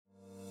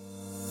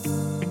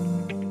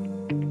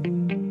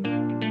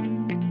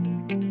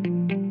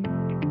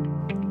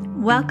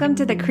Welcome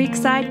to the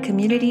Creekside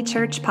Community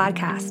Church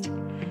podcast.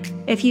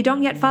 If you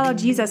don't yet follow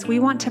Jesus, we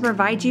want to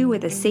provide you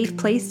with a safe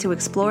place to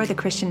explore the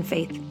Christian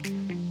faith.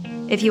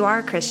 If you are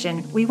a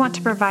Christian, we want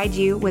to provide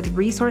you with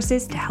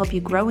resources to help you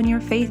grow in your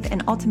faith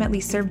and ultimately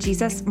serve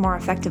Jesus more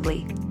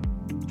effectively.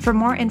 For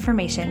more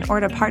information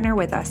or to partner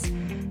with us,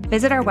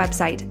 visit our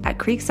website at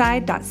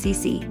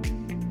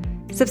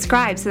creekside.cc.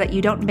 Subscribe so that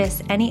you don't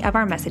miss any of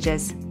our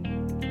messages.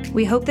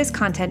 We hope this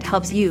content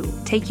helps you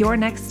take your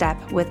next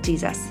step with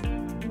Jesus.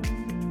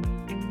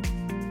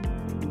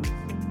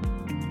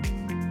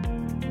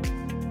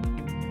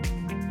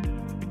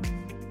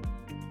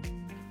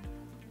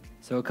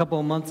 So a couple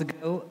of months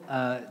ago,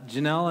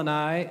 Janelle and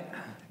I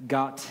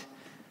got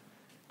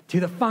to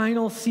the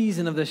final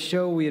season of the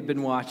show we had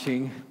been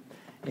watching,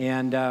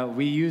 and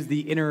we used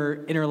the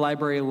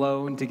interlibrary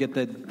loan to get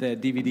the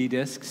DVD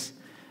discs,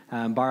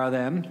 borrow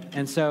them.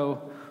 And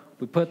so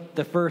we put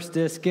the first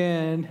disc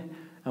in,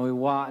 and we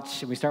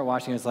start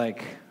watching. It's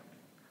like,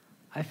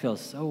 I feel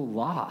so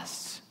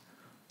lost.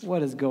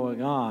 What is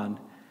going on?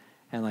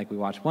 And like we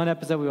watched one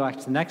episode, we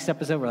watched the next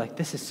episode. We're like,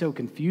 this is so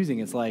confusing.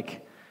 It's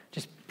like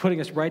just putting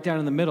us right down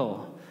in the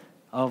middle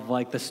of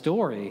like the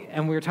story.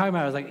 And we were talking about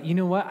it, I was like, you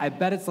know what? I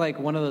bet it's like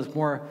one of those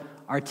more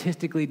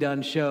artistically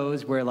done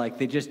shows where like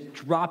they just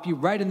drop you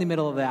right in the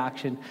middle of the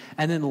action,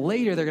 and then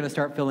later they're going to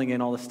start filling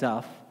in all the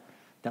stuff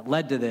that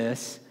led to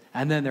this,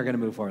 and then they're going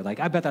to move forward. Like,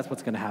 I bet that's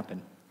what's going to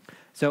happen.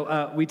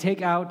 So we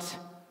take out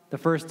the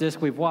first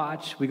disc we've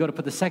watched, we go to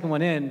put the second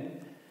one in,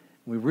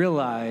 we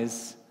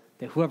realize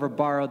that whoever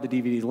borrowed the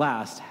DVD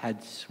last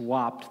had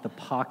swapped the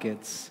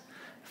pockets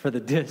for the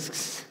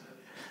discs.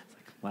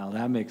 Well,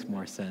 that makes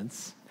more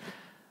sense.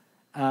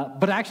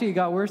 But actually, it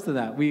got worse than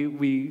that.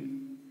 We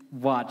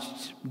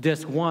watched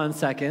disc 1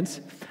 second,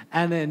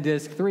 and then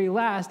disc 3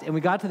 last, and we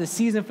got to the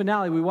season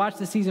finale. We watched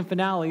the season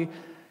finale.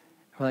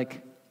 We're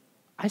like,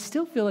 I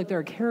still feel like there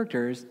are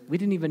characters we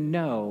didn't even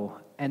know,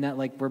 and that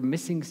like we're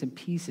missing some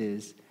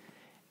pieces.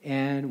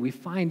 And we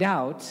find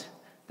out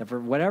that for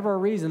whatever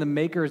reason, the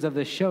makers of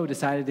the show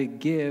decided to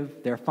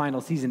give their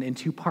final season in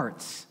 2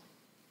 parts.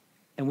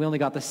 And we only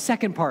got the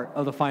second part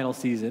of the final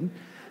season.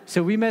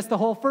 So we missed the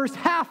whole first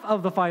half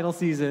of the final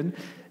season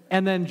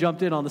and then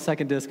jumped in on the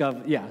second disc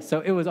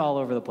so it was all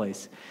over the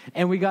place.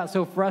 And we got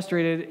so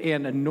frustrated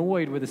and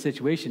annoyed with the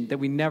situation that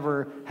we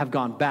never have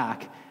gone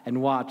back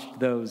and watched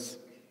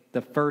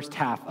the first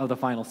half of the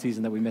final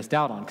season that we missed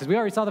out on. Because we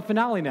already saw the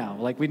finale now.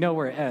 Like, we know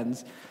where it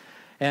ends.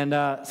 And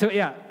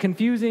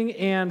confusing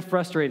and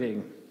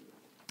frustrating.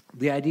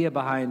 The idea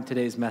behind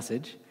today's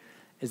message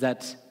is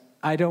that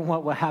I don't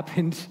want what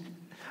happened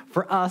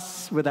for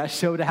us with that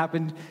show to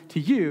happen to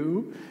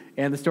you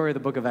and the story of the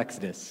book of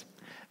Exodus.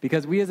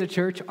 Because we as a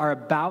church are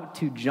about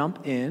to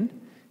jump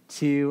in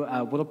to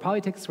what'll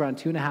probably take us around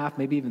 2.5,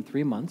 maybe even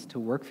 3 months to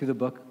work through the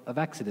book of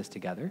Exodus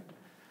together.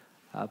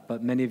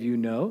 But many of you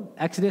know,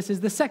 Exodus is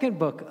the second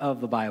book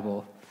of the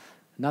Bible,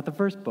 not the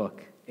first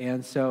book.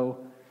 And so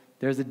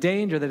there's a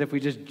danger that if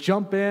we just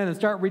jump in and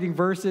start reading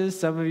verses,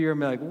 some of you are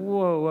going to be like,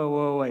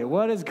 whoa, wait,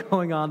 what is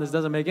going on? This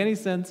doesn't make any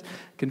sense.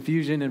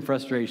 Confusion and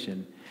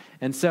frustration.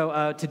 And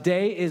so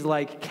today is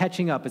like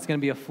catching up. It's going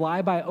to be a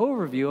flyby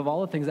overview of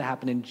all the things that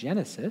happen in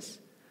Genesis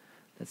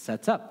that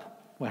sets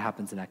up what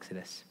happens in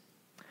Exodus.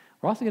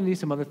 We're also going to do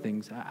some other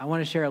things. I want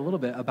to share a little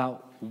bit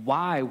about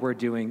why we're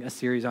doing a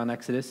series on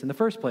Exodus in the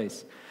first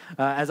place.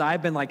 As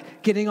I've been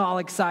like getting all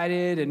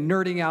excited and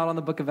nerding out on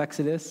the book of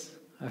Exodus,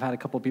 I've had a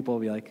couple of people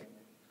be like,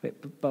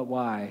 wait, but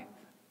why?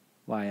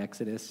 Why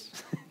Exodus?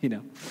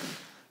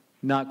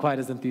 Not quite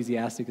as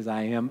enthusiastic as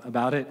I am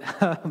about it.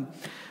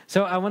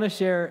 So I want to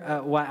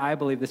share why I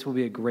believe this will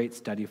be a great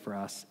study for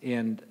us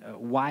and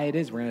why it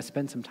is we're going to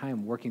spend some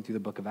time working through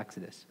the book of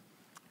Exodus.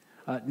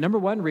 Number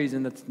one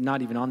reason that's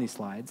not even on these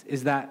slides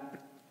is that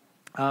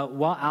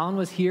while Alan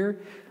was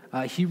here,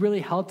 he really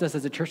helped us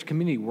as a church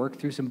community work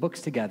through some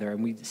books together,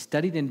 and we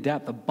studied in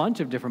depth a bunch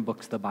of different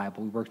books of the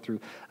Bible. We worked through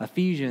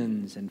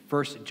Ephesians and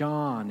 1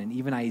 John and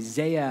even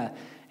Isaiah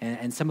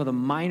and some of the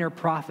minor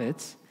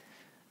prophets.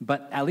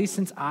 But at least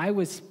since I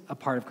was a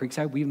part of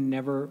Creekside, we've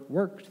never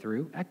worked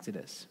through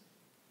Exodus.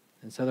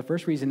 And so the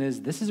first reason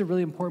is this is a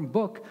really important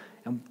book,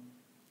 and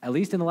at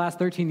least in the last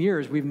 13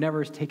 years, we've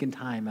never taken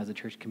time as a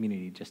church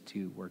community just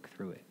to work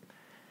through it.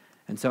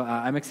 And so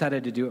I'm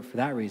excited to do it for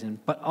that reason,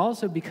 but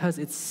also because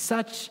it's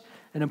such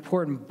an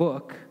important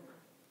book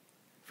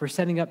for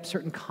setting up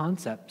certain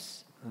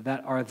concepts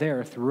that are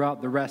there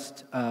throughout the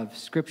rest of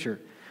Scripture.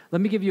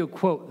 Let me give you a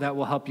quote that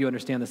will help you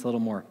understand this a little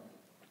more.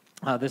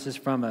 This is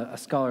from a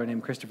scholar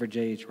named Christopher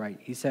J.H. Wright.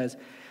 He says,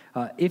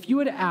 if you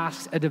would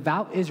ask a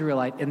devout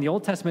Israelite in the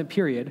Old Testament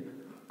period,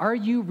 are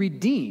you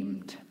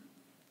redeemed?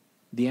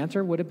 The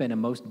answer would have been a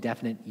most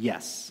definite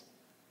yes.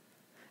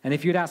 And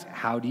if you'd ask,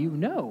 how do you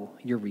know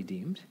you're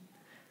redeemed?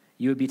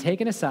 You would be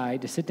taken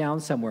aside to sit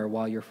down somewhere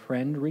while your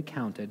friend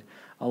recounted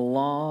a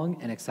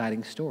long and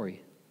exciting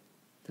story,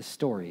 the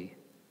story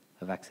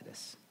of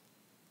Exodus.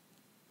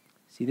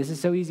 See, this is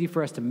so easy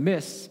for us to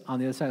miss on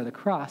the other side of the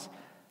cross,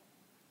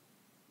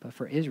 but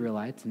for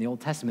Israelites in the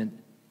Old Testament,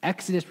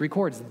 Exodus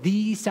records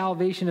the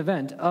salvation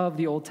event of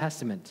the Old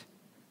Testament.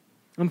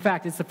 In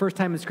fact, it's the first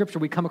time in Scripture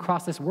we come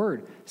across this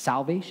word,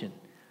 salvation.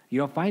 You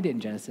don't find it in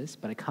Genesis,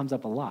 but it comes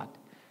up a lot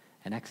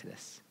in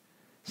Exodus.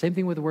 Same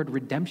thing with the word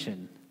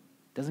redemption.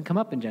 It doesn't come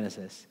up in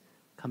Genesis.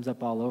 It comes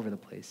up all over the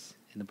place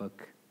in the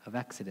book of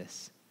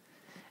Exodus.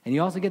 And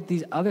you also get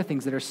these other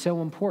things that are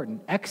so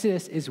important.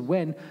 Exodus is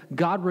when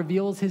God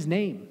reveals his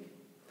name.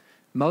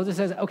 Moses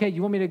says, okay,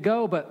 you want me to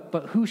go,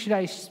 but who should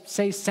I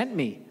say sent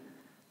me?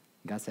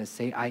 God says,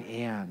 say, I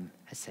am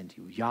has sent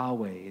you,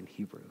 Yahweh in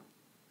Hebrew.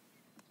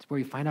 It's where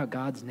you find out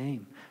God's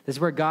name. This is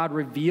where God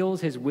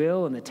reveals his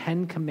will in the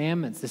 10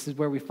 Commandments. This is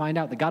where we find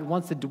out that God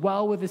wants to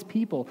dwell with his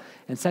people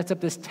and sets up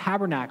this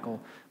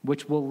tabernacle,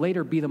 which will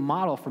later be the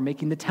model for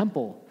making the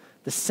temple,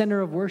 the center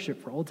of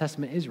worship for Old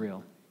Testament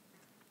Israel.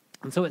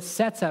 And so it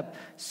sets up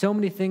so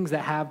many things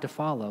that have to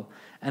follow.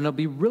 And it'll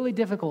be really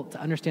difficult to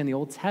understand the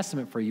Old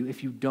Testament for you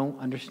if you don't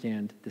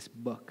understand this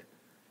book.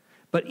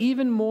 But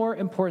even more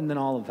important than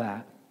all of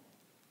that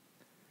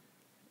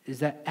is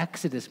that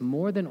Exodus,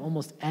 more than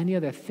almost any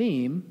other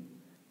theme,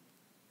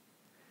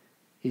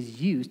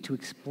 is used to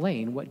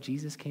explain what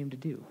Jesus came to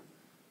do.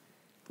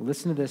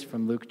 Listen to this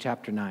from Luke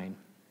chapter 9.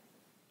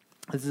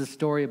 This is a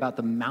story about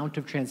the Mount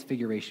of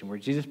Transfiguration, where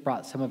Jesus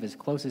brought some of his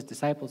closest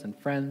disciples and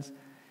friends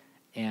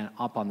and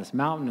up on this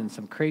mountain, and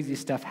some crazy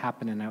stuff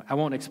happened. And I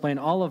won't explain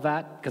all of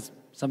that, because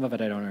some of it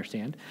I don't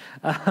understand.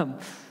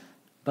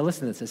 But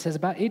listen to this. It says,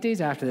 about 8 days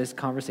after this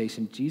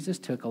conversation, Jesus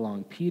took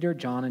along Peter,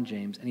 John, and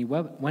James, and he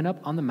went up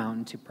on the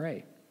mountain to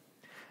pray.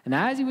 And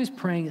as he was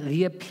praying,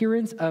 the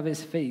appearance of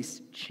his face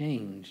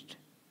changed,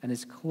 and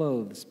his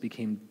clothes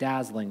became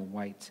dazzling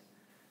white.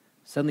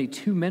 Suddenly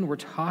 2 men were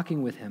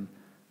talking with him,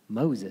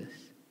 Moses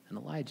and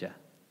Elijah.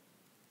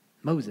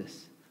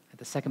 Moses,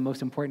 the second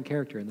most important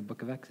character in the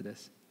book of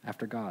Exodus,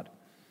 after God.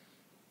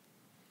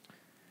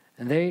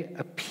 And they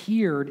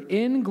appeared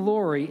in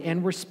glory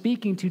and were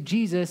speaking to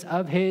Jesus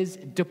of his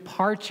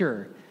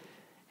departure.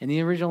 In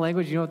the original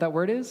language, you know what that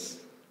word is?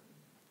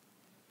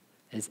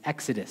 It's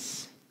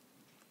Exodus.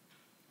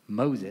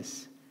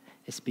 Moses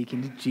is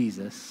speaking to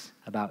Jesus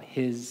about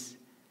his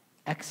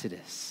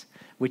exodus,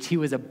 which he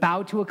was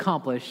about to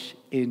accomplish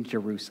in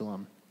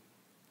Jerusalem.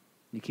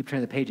 You keep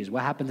turning the pages.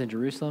 What happens in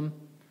Jerusalem?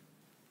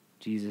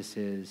 Jesus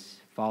is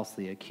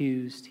falsely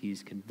accused.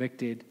 He's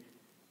convicted.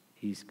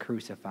 He's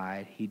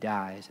crucified, he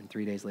dies, and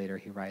 3 days later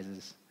he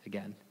rises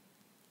again.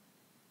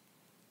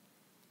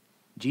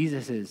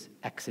 Jesus'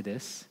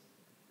 exodus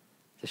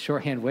is a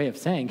shorthand way of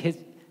saying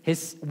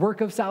his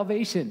work of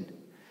salvation.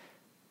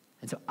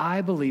 And so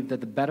I believe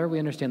that the better we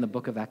understand the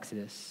book of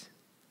Exodus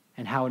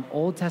and how an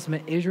Old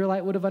Testament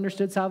Israelite would have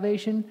understood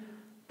salvation,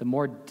 the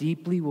more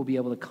deeply we'll be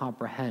able to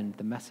comprehend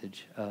the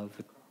message of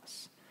the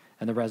cross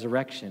and the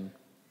resurrection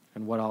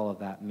and what all of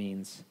that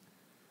means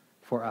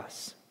for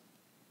us.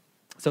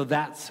 So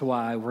that's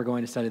why we're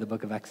going to study the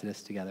book of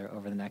Exodus together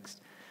over the next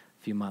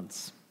few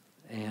months.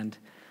 And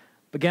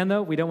again,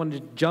 though, we don't want to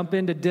jump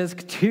into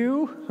disc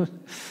 2.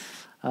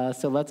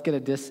 So let's get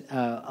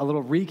a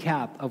little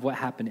recap of what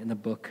happened in the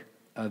book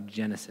of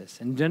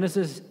Genesis. And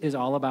Genesis is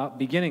all about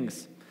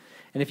beginnings.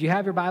 And if you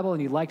have your Bible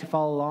and you'd like to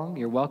follow along,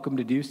 you're welcome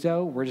to do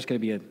so. We're just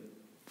going to be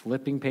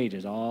flipping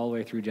pages all the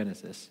way through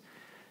Genesis.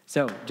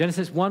 So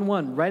Genesis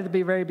 1:1, right at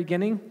the very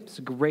beginning, it's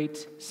a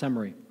great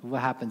summary of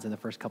what happens in the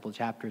first couple of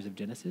chapters of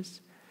Genesis.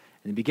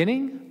 In the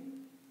beginning,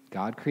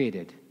 God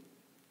created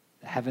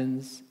the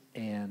heavens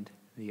and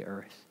the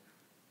earth.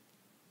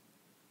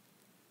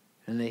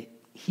 And the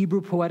Hebrew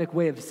poetic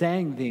way of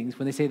saying things,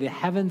 when they say the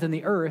heavens and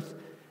the earth,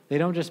 they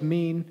don't just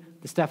mean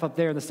the stuff up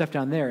there and the stuff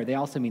down there. They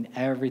also mean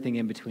everything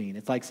in between.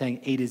 It's like saying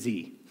A to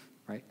Z,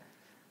 right?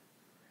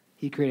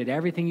 He created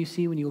everything you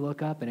see when you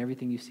look up and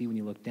everything you see when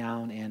you look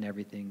down and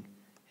everything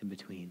in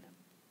between.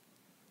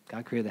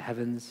 God created the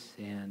heavens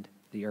and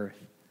the earth.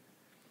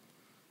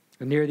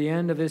 And near the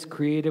end of his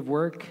creative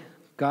work,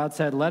 God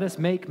said, let us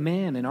make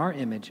man in our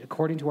image,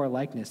 according to our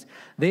likeness.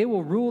 They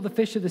will rule the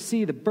fish of the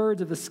sea, the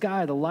birds of the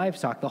sky, the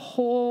livestock, the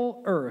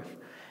whole earth,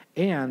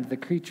 and the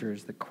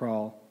creatures that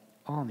crawl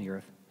on the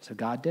earth. So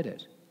God did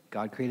it.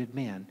 God created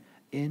man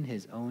in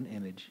his own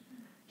image.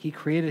 He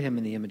created him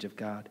in the image of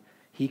God.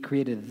 He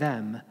created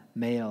them,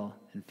 male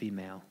and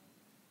female.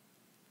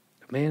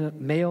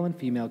 Male and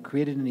female,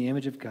 created in the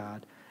image of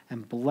God,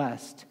 and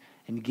blessed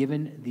and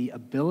given the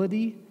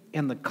ability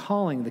and the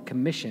calling, the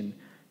commission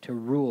to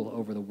rule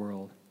over the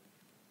world.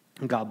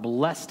 And God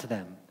blessed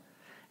them.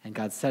 And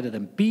God said to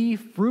them, be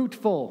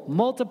fruitful,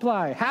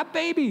 multiply, have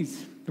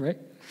babies, right?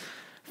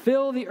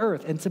 Fill the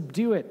earth and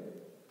subdue it.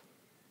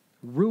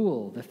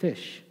 Rule the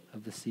fish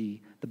of the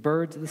sea, the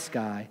birds of the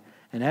sky,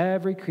 and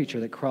every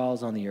creature that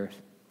crawls on the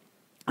earth.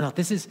 Now,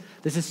 this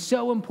is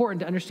so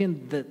important to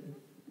understand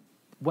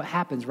what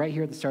happens right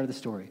here at the start of the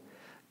story.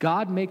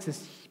 God makes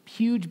this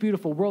huge,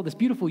 beautiful world, this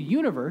beautiful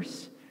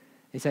universe.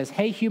 He says,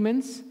 hey,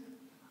 humans,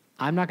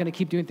 I'm not going to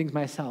keep doing things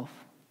myself.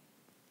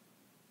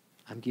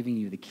 I'm giving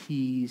you the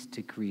keys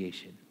to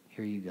creation.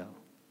 Here you go.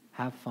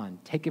 Have fun.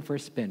 Take it for a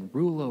spin.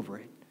 Rule over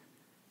it.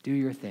 Do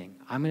your thing.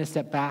 I'm going to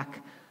step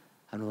back.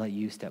 I'm going to let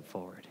you step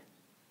forward.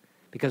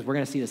 Because we're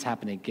going to see this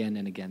happen again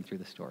and again through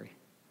the story.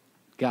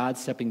 God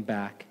stepping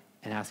back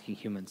and asking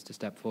humans to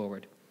step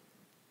forward.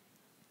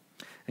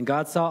 And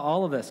God saw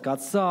all of this.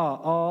 God saw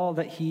all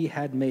that he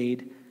had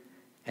made,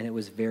 and it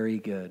was very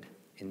good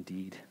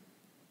indeed.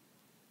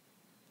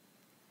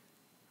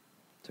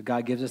 So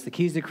God gives us the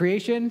keys to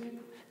creation,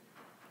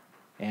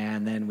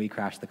 and then we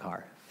crash the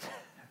car,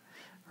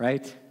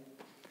 right?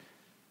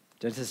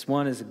 Genesis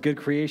 1 is a good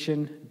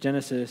creation.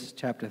 Genesis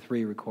chapter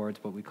 3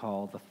 records what we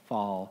call the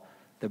fall,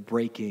 the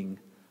breaking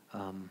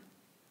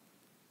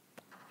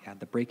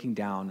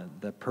down,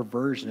 the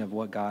perversion of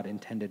what God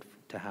intended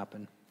to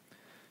happen.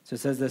 So it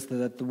says this,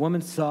 that the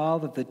woman saw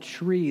that the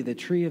tree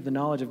of the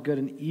knowledge of good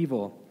and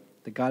evil,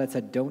 that God had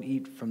said, don't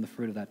eat from the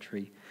fruit of that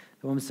tree.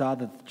 The woman saw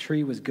that the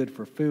tree was good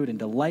for food and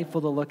delightful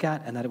to look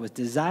at, and that it was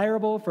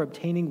desirable for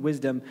obtaining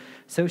wisdom.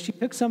 So she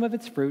took some of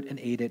its fruit and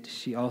ate it.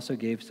 She also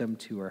gave some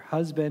to her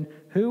husband,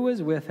 who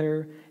was with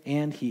her,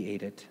 and he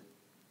ate it.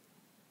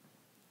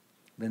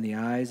 Then the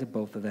eyes of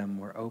both of them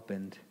were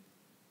opened,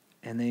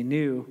 and they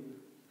knew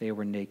they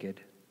were naked.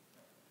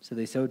 So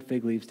they sewed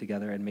fig leaves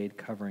together and made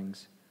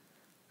coverings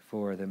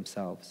for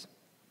themselves.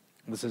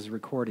 This is a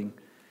recording,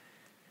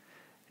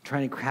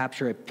 trying to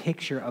capture a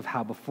picture of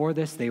how before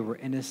this they were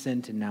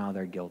innocent and now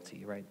they're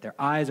guilty, right? Their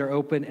eyes are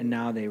open and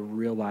now they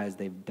realize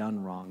they've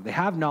done wrong. They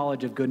have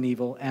knowledge of good and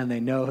evil and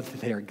they know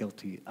that they are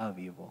guilty of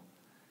evil.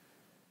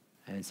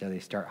 And so they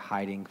start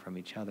hiding from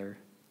each other,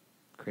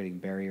 creating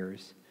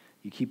barriers.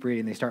 You keep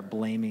reading, they start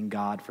blaming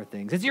God for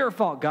things. It's your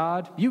fault,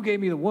 God. You gave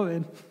me the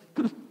woman.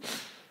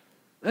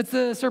 That's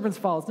the serpent's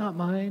fault. It's not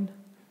mine.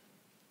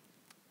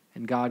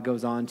 And God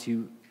goes on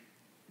to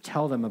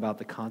tell them about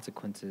the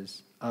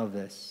consequences of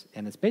this.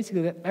 And it's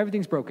basically that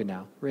everything's broken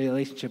now.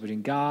 Relationship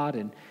between God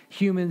and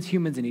humans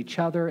and each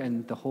other,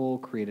 and the whole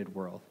created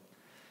world.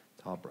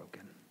 It's all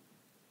broken.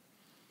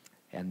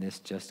 And this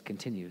just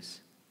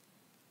continues.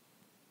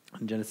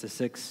 And Genesis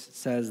 6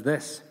 says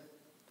this: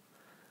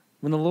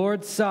 when the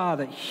Lord saw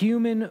that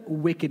human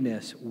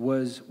wickedness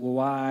was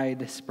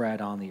widespread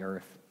on the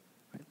earth.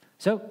 Right?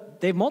 So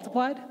they've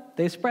multiplied,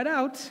 they've spread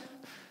out,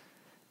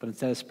 but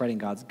instead of spreading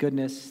God's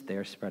goodness, they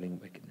are spreading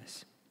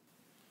wickedness.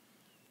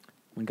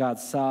 When God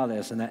saw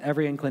this, and that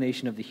every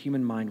inclination of the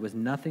human mind was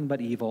nothing but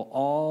evil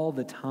all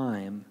the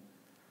time,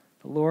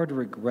 the Lord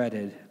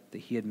regretted that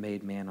he had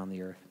made man on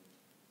the earth,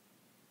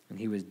 and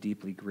he was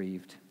deeply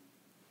grieved.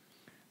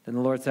 Then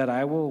the Lord said,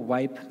 I will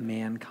wipe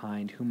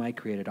mankind, whom I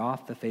created,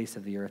 off the face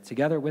of the earth,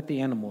 together with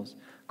the animals,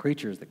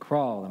 creatures that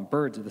crawl, and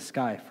birds of the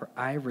sky, for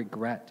I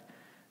regret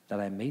that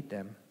I made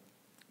them.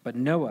 But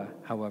Noah,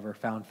 however,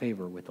 found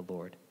favor with the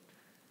Lord.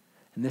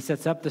 And this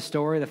sets up the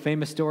story, the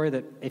famous story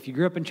that if you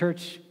grew up in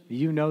church,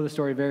 you know the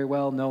story very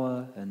well,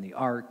 Noah and the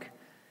ark.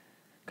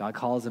 God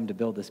calls him to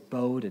build this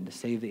boat and to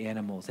save the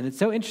animals. And it's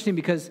so interesting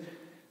because,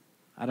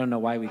 I don't know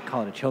why we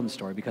call it a children's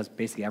story, because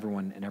basically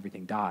everyone and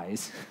everything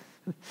dies.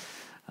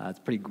 It's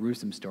a pretty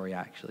gruesome story,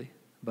 actually.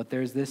 But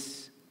there's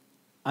this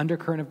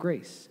undercurrent of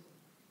grace,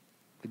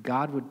 that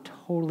God would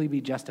totally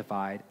be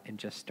justified in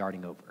just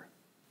starting over.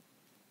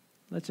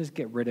 Let's just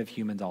get rid of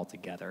humans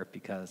altogether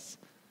because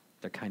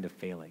they're kind of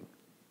failing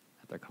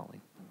at their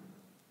calling.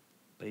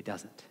 But he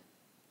doesn't.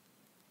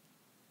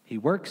 He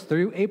works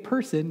through a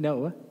person,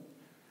 Noah,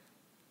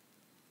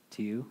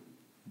 to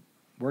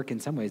work in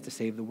some ways to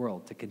save the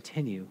world, to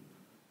continue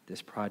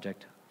this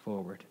project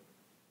forward.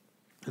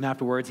 And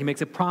afterwards, he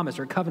makes a promise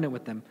or a covenant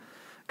with them.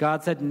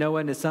 God said to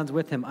Noah and his sons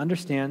with him,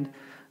 understand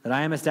that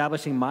I am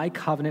establishing my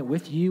covenant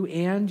with you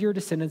and your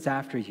descendants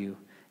after you,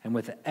 and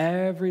with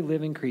every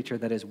living creature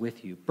that is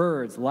with you,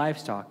 birds,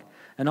 livestock,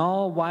 and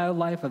all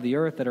wildlife of the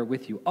earth that are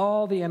with you,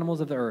 all the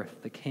animals of the earth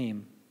that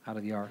came out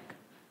of the ark.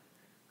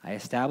 I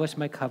establish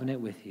my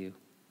covenant with you,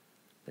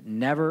 that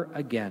never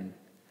again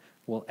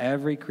will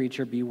every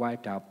creature be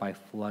wiped out by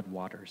flood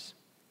waters.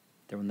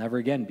 There will never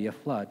again be a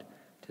flood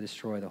to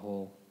destroy the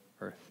whole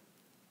earth.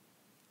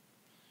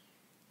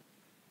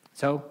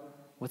 So,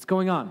 what's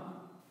going on?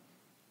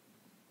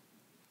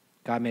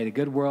 God made a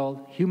good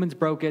world. Humans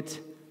broke it.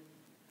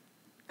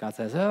 God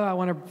says, I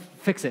want to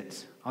fix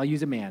it. I'll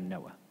use a man,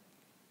 Noah.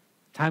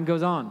 Time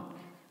goes on.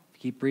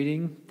 If you keep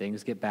reading,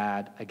 things get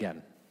bad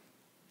again.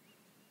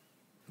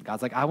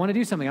 God's like, I want to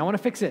do something. I want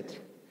to fix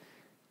it.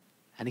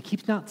 And he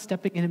keeps not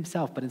stepping in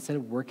himself, but instead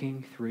of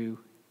working through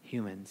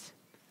humans.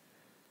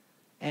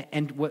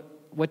 And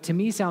what to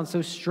me sounds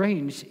so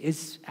strange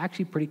is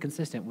actually pretty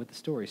consistent with the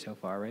story so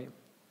far, right?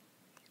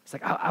 It's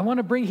like, I want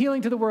to bring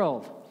healing to the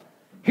world.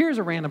 Here's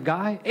a random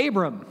guy,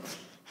 Abram.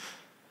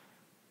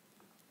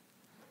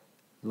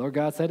 The Lord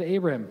God said to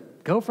Abraham,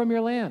 go from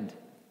your land.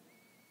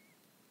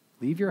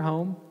 Leave your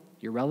home,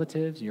 your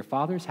relatives, and your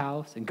father's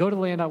house, and go to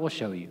the land I will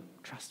show you.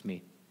 Trust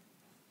me.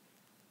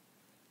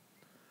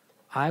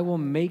 I will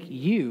make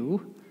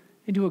you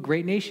into a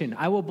great nation.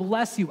 I will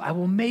bless you. I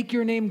will make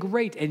your name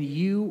great, and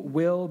you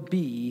will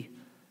be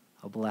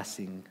a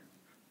blessing.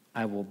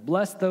 I will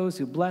bless those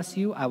who bless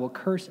you. I will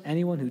curse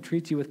anyone who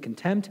treats you with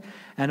contempt,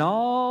 and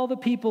all the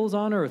peoples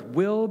on earth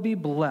will be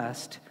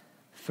blessed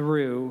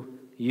through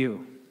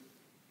you.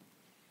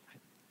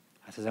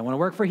 I says, I want to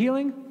work for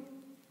healing.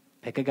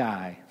 Pick a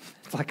guy.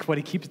 It's like what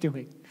he keeps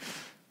doing.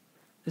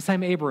 This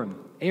time, Abram,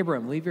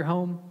 leave your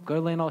home, go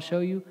to the land I'll show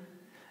you.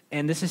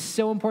 And this is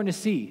so important to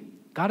see.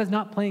 God is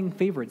not playing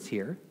favorites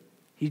here.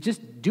 He's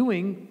just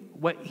doing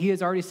what he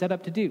has already set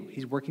up to do.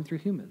 He's working through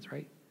humans,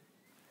 right?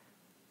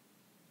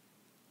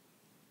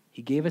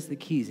 He gave us the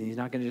keys, and he's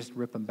not going to just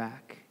rip them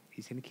back.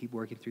 He's going to keep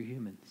working through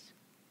humans.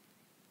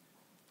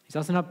 He's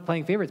also not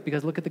playing favorites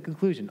because look at the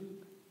conclusion.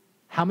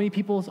 How many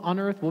peoples on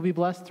earth will be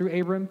blessed through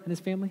Abram and his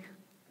family?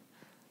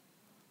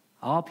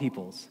 All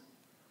peoples.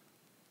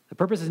 The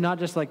purpose is not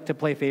just like to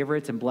play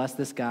favorites and bless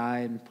this guy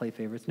and play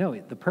favorites. No,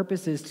 the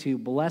purpose is to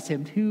bless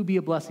him to be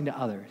a blessing to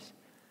others.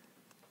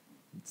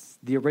 It's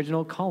the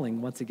original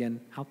calling once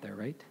again out there,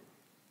 right?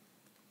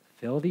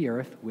 Fill the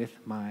earth with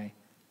my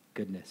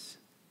goodness.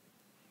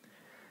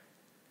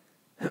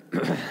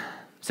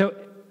 So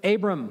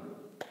Abram,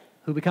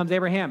 who becomes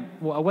Abraham,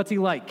 what's he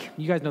like?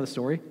 You guys know the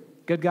story.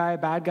 Good guy,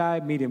 bad guy,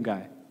 medium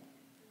guy.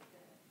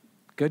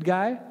 Good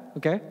guy?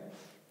 Okay.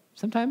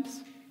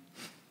 Sometimes.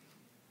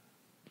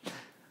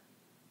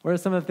 What are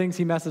some of the things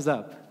he messes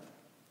up?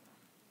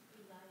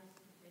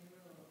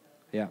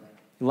 Yeah.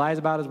 He lies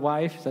about his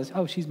wife, says,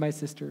 oh, she's my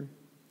sister.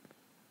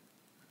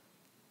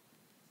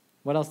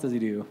 What else does he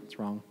do? It's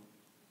wrong.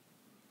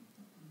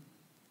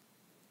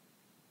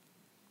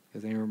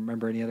 Does anyone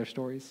remember any other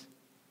stories?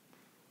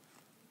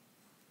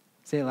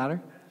 Say it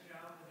louder.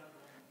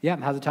 Yeah,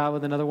 has a child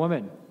with another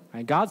woman.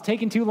 Right? God's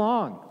taking too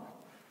long. I'm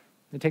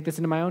going to take this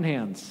into my own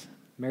hands.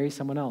 Marry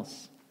someone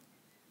else.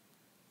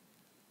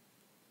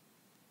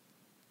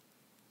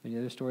 Any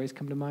other stories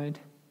come to mind?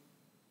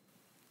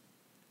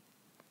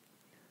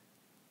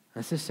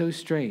 This is so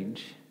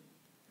strange.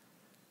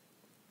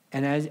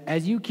 And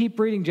as you keep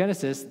reading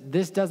Genesis,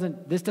 this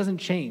doesn't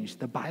change.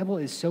 The Bible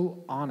is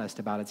so honest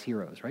about its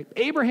heroes, right?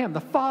 Abraham,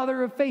 the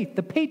father of faith,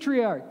 the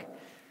patriarch.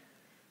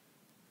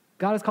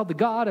 God is called the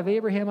God of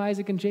Abraham,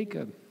 Isaac, and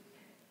Jacob.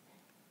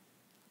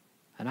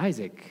 And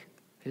Isaac,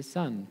 his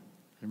son,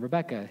 and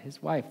Rebekah,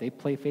 his wife, they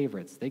play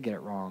favorites. They get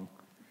it wrong.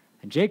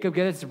 And Jacob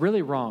gets it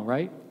really wrong,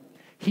 right?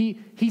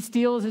 He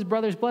steals his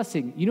brother's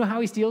blessing. You know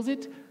how he steals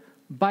it?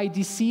 By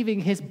deceiving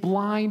his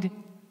blind,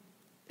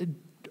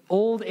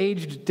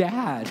 old-aged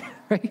dad,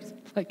 right?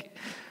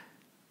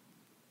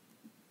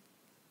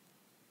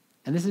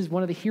 And this is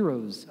one of the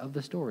heroes of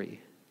the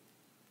story.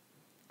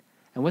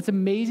 And what's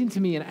amazing to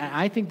me, and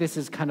I think this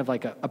is kind of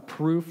like a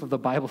proof of the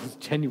Bible's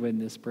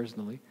genuineness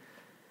personally,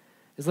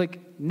 is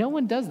like no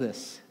one does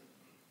this.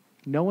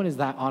 No one is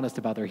that honest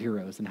about their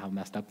heroes and how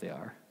messed up they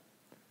are.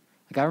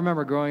 Like I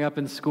remember growing up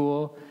in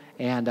school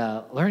and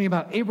learning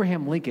about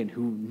Abraham Lincoln,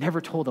 who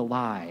never told a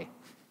lie.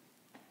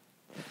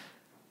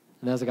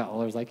 And as I got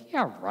older, I was like,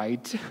 yeah,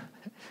 right.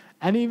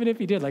 And even if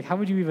he did, like, how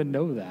would you even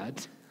know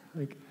that?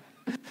 Like,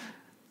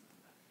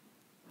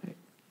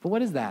 but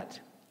what is that?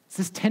 It's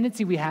this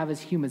tendency we have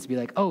as humans to be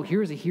like, oh,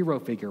 here's a hero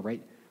figure,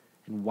 right?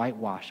 And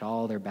whitewash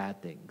all their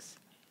bad things,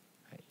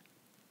 right?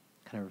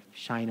 Kind of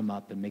shine them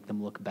up and make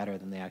them look better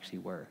than they actually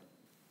were.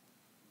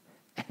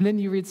 And then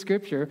you read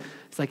scripture,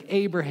 it's like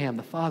Abraham,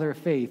 the father of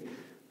faith,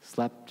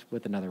 slept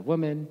with another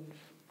woman,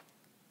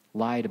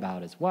 lied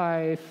about his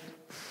wife.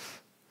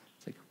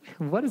 It's like,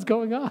 what is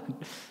going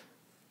on?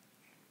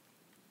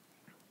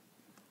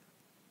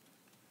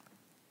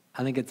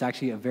 I think it's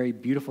actually a very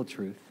beautiful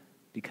truth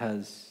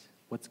because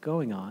what's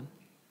going on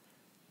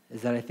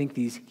is that I think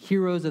these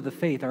heroes of the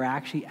faith are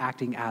actually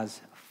acting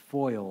as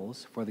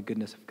foils for the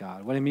goodness of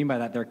God. What I mean by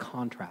that, they're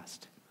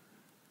contrast.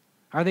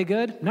 Are they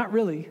good? Not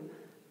really.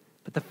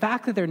 But the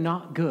fact that they're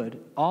not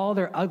good, all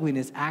their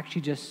ugliness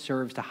actually just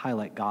serves to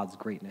highlight God's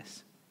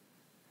greatness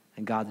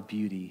and God's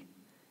beauty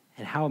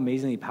and how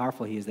amazingly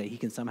powerful he is that he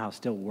can somehow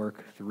still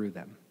work through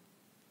them.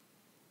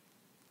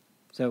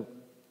 So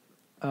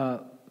a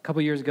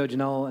couple years ago,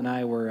 Janelle and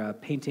I were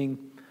painting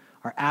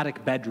our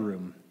attic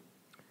bedroom.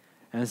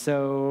 And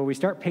so we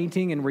start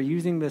painting, and we're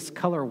using this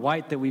color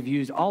white that we've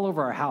used all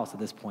over our house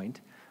at this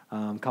point,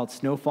 called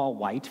Snowfall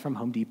White from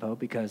Home Depot,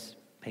 because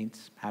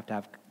paints have to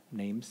have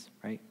names,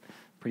 right?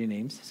 Pretty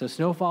names. So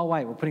Snowfall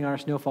White, we're putting on our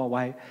Snowfall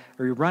White.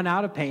 Or we run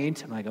out of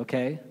paint. I'm like,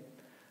 okay.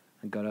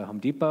 I go to Home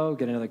Depot,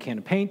 get another can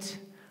of paint.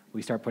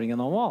 We start putting it on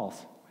the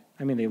walls.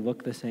 I mean, they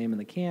look the same in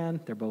the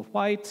can. They're both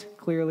white,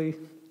 clearly.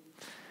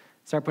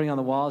 Start putting it on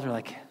the walls. We're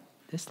like,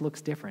 this looks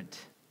different.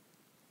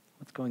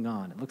 What's going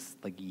on? It looks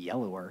like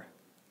yellower.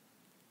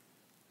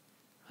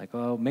 Like,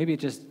 oh, maybe it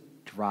just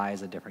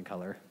dries a different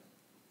color.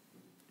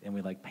 And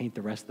we like paint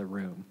the rest of the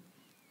room.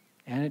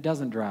 And it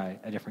doesn't dry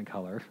a different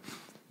color.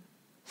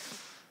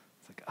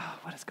 It's like, oh,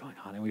 what is going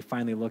on? And we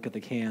finally look at the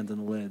cans and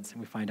the lids, and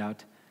we find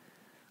out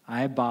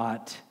I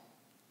bought,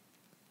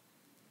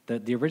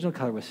 the original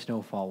color was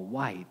Snowfall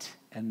White,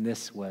 and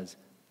this was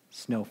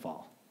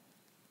Snowfall,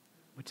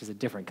 which is a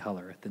different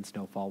color than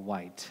Snowfall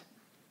White,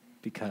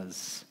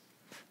 because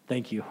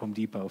thank you, Home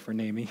Depot, for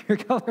naming your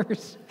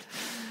colors.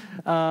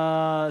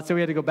 So we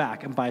had to go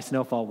back and buy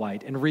Snowfall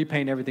White and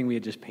repaint everything we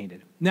had just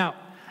painted. Now,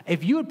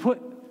 if you had put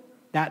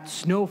that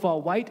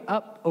Snowfall White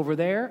up over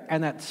there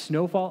and that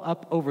Snowfall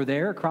up over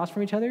there across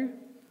from each other,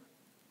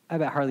 I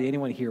bet hardly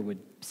anyone here would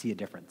see a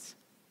difference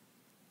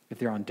if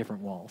they're on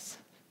different walls.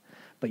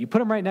 But you put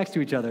them right next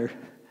to each other,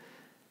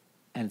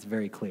 and it's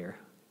very clear.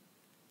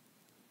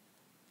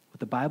 What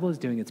the Bible is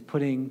doing, it's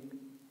putting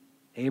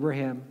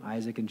Abraham,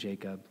 Isaac, and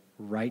Jacob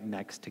right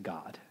next to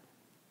God.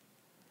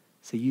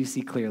 So you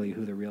see clearly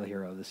who the real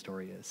hero of the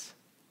story is.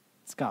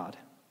 It's God.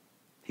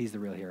 He's the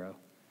real hero,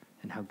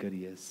 and how good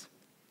he is.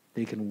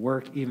 That he can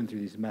work even through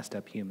these messed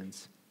up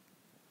humans.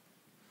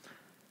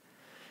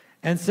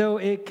 And so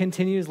it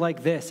continues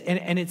like this.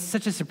 And it's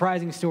such a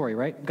surprising story,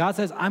 right? God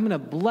says, I'm going to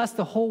bless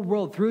the whole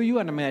world through you,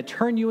 and I'm going to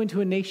turn you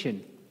into a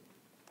nation.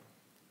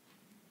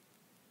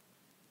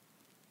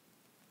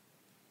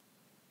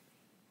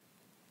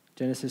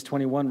 Genesis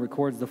 21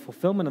 records the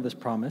fulfillment of this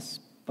promise,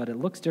 but it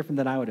looks different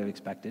than I would have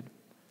expected.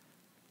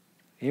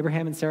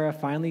 Abraham and Sarah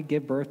finally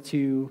give birth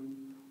to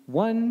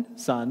one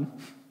son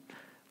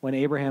when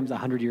Abraham's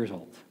 100 years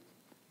old.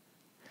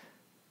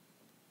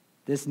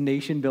 This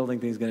nation-building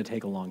thing is going to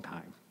take a long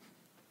time.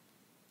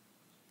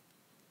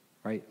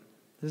 Right?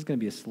 This is going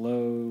to be a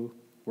slow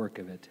work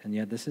of it, and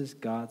yet this is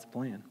God's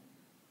plan.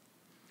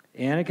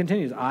 And it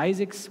continues.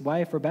 Isaac's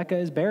wife, Rebekah,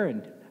 is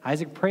barren.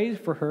 Isaac prays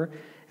for her,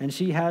 and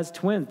she has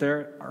twins.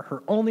 They're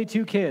her only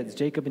two kids,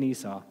 Jacob and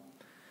Esau.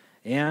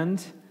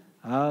 And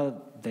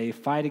they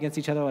fight against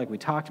each other like we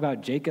talked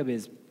about. Jacob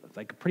is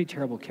like a pretty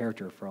terrible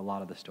character for a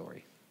lot of the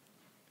story.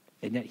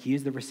 And yet he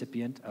is the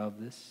recipient of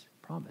this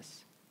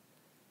promise.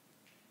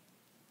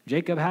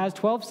 Jacob has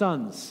 12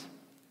 sons.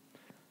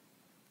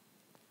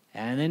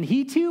 And then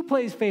he too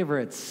plays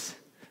favorites.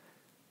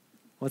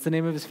 What's the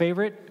name of his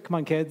favorite? Come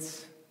on,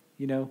 kids.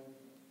 You know,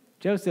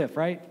 Joseph,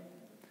 right?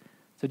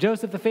 So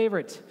Joseph the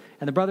favorite.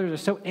 And the brothers are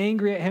so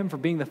angry at him for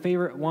being the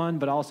favorite one,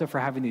 but also for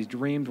having these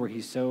dreams where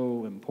he's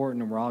so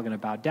important and we're all going to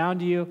bow down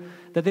to you,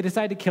 that they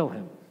decide to kill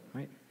him,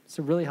 right? It's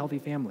a really healthy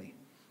family.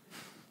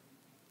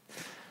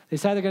 They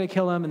decide they're going to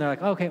kill him, and they're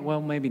like, okay, well,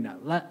 maybe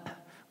not.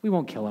 We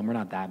won't kill him. We're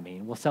not that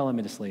mean. We'll sell him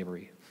into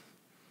slavery.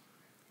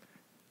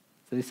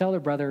 So they sell their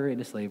brother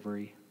into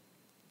slavery.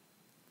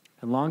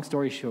 And long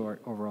story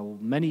short, over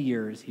many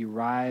years, he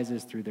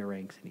rises through their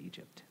ranks in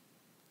Egypt.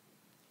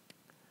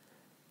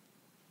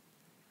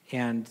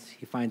 And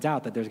he finds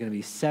out that there's going to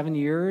be 7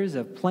 years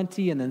of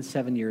plenty and then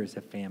 7 years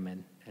of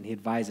famine. And he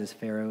advises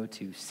Pharaoh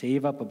to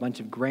save up a bunch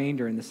of grain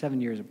during the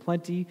 7 years of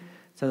plenty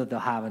so that they'll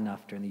have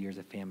enough during the years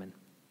of famine.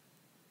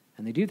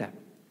 And they do that.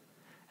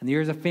 And the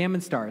years of famine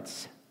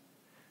starts.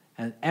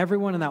 And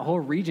everyone in that whole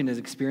region is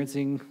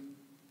experiencing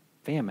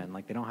famine,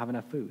 like they don't have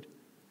enough food.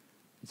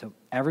 And so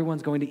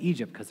everyone's going to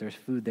Egypt because there's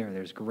food there.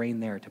 There's grain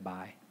there to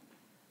buy.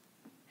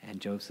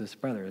 And Joseph's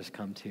brothers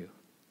come too.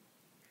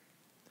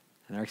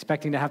 And they're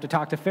expecting to have to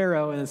talk to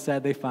Pharaoh, and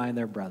instead they find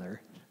their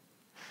brother.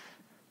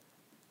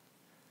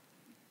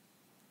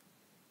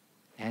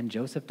 And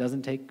Joseph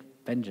doesn't take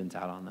vengeance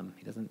out on them.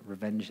 He doesn't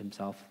revenge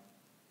himself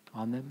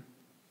on them.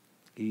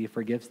 He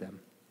forgives them.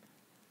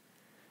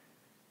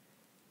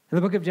 And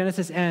the book of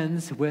Genesis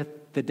ends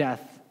with the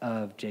death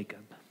of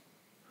Jacob,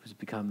 who's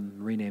become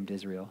renamed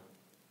Israel.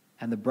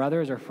 And the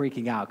brothers are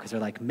freaking out because they're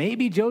like,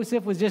 maybe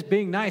Joseph was just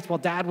being nice while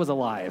dad was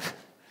alive.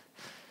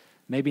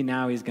 Maybe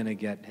now he's going to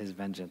get his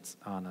vengeance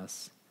on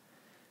us.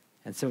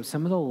 And so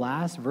some of the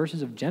last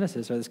verses of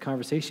Genesis are this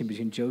conversation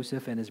between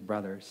Joseph and his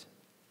brothers.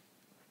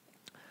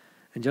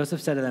 And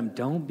Joseph said to them,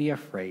 don't be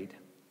afraid.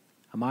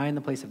 Am I in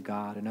the place of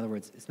God? In other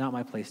words, it's not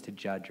my place to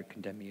judge or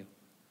condemn you.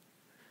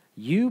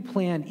 You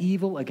planned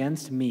evil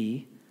against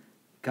me.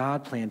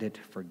 God planned it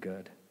for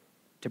good,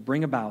 to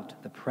bring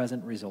about the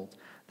present result,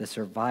 the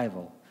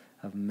survival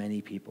of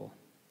many people.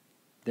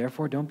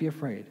 Therefore, don't be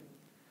afraid.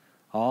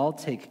 I'll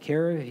take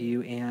care of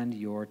you and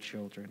your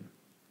children.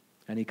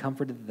 And he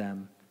comforted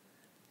them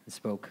and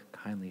spoke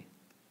kindly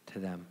to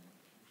them.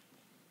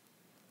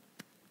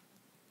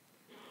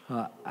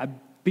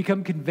 I've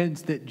become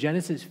convinced that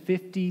Genesis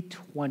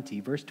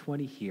 50:20, verse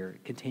 20 here,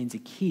 contains a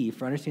key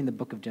for understanding the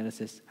book of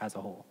Genesis as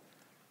a whole.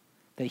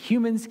 That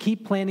humans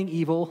keep planning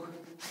evil,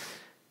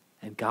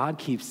 and God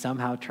keeps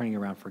somehow turning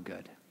around for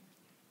good.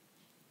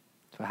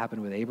 That's what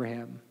happened with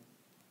Abraham.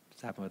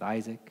 It's happened with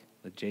Isaac,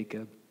 with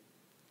Jacob,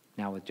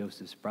 now with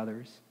Joseph's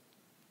brothers.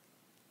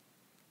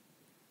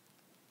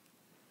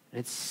 And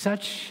it's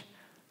such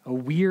a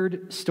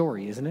weird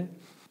story, isn't it?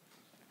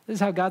 This is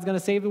how God's going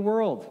to save the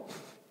world.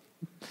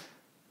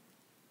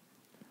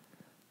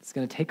 It's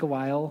going to take a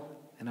while,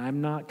 and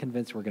I'm not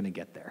convinced we're going to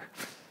get there.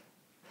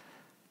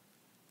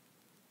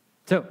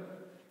 So,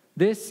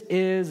 this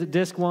is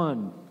disc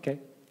 1, okay?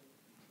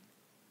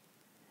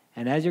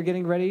 And as you're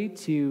getting ready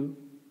to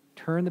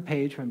turn the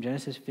page from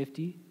Genesis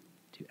 50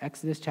 to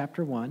Exodus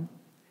chapter 1,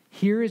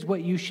 here is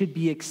what you should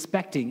be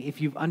expecting if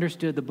you've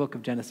understood the book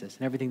of Genesis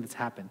and everything that's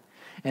happened.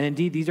 And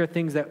indeed, these are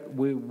things that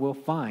we will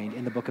find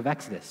in the book of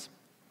Exodus.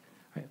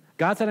 Right?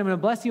 God said, I'm going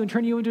to bless you and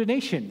turn you into a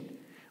nation.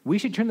 We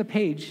should turn the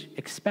page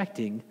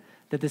expecting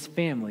that this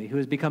family, who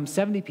has become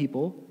 70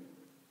 people,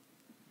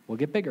 will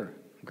get bigger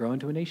and grow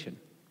into a nation.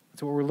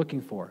 That's what we're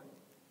looking for.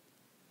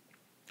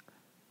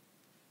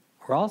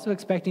 We're also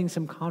expecting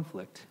some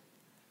conflict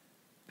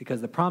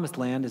because the promised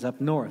land is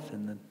up north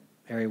in the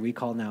area we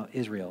call now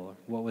Israel, or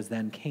what was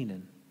then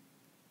Canaan.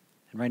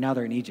 And right now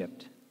they're in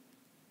Egypt.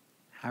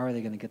 How are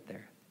they going to get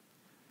there?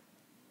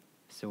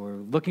 So we're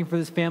looking for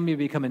this family to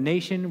become a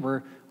nation.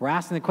 We're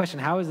asking the question,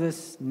 how is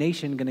this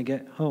nation going to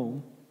get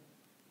home?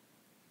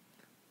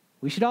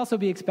 We should also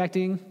be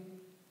expecting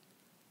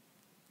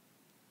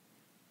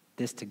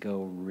this to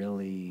go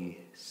really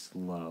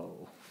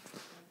slow.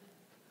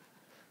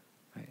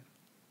 Right?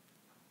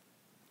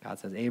 God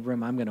says,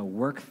 Abram, I'm going to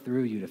work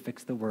through you to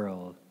fix the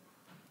world,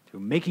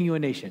 through making you a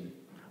nation.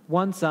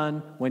 One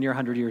son when you're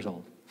 100 years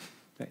old.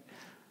 Right?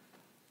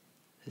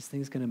 This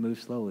thing's going to move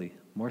slowly,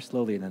 more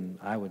slowly than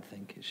I would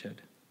think it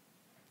should.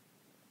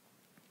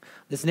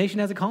 This nation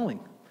has a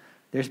calling.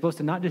 They're supposed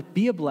to not just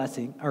be a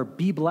blessing or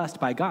be blessed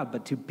by God,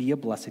 but to be a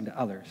blessing to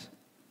others.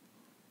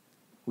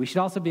 We should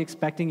also be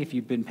expecting, if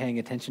you've been paying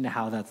attention to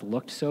how that's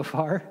looked so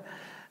far,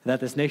 that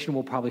this nation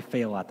will probably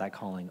fail at that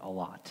calling a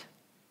lot.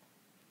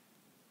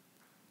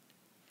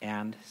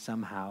 And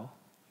somehow,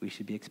 we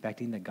should be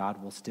expecting that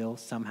God will still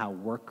somehow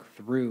work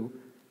through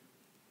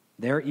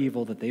their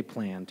evil that they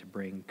plan to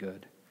bring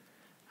good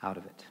out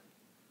of it.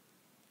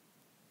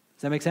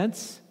 Does that make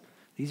sense?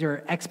 These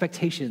are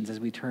expectations as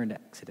we turn to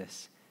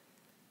Exodus.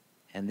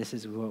 And this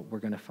is what we're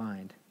going to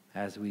find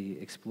as we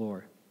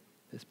explore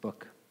this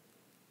book.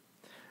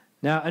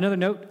 Now, another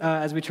note,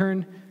 as we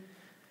turn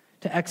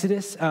to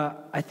Exodus,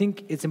 I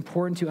think it's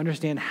important to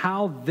understand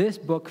how this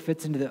book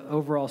fits into the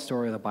overall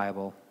story of the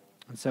Bible.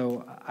 And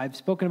so I've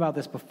spoken about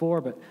this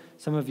before, but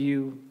some of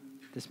you,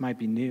 this might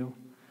be new.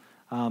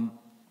 I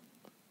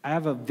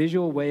have a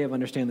visual way of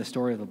understanding the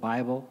story of the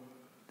Bible.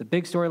 The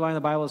big storyline of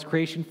the Bible is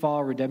creation,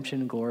 fall,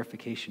 redemption, and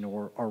glorification,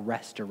 or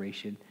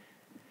restoration.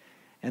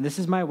 And this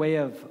is my way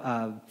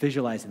of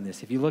visualizing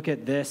this. If you look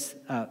at this,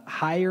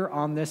 higher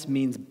on this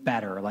means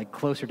better, like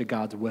closer to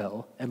God's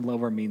will, and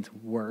lower means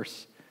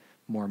worse,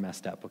 more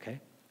messed up, okay?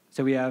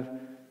 So we have,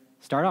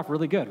 start off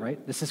really good,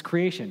 right? This is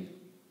creation,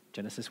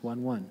 Genesis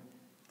 1:1.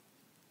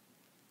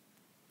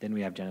 Then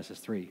we have Genesis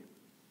 3.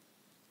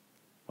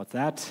 What's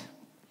that?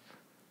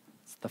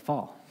 It's the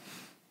fall.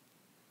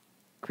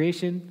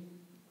 Creation,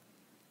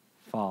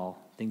 fall,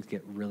 things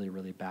get really,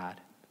 really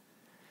bad.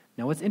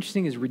 Now, what's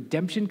interesting is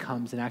redemption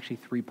comes in actually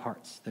 3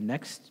 parts. The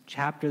next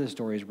chapter of the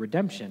story is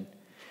redemption.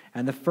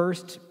 And the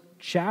first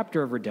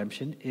chapter of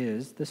redemption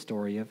is the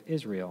story of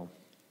Israel.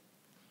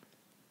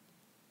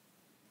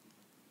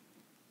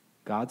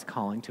 God's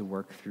calling to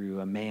work through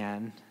a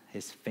man,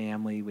 his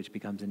family, which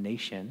becomes a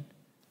nation,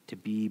 to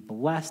be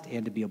blessed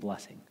and to be a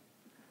blessing.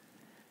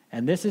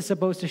 And this is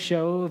supposed to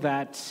show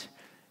that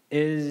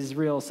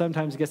Israel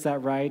sometimes gets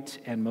that right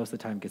and most of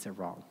the time gets it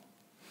wrong.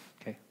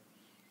 Okay?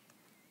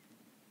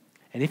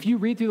 And if you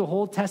read through the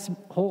whole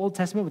Old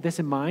Testament with this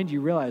in mind,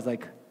 you realize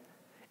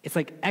it's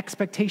like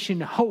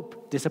expectation,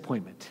 hope,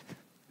 disappointment.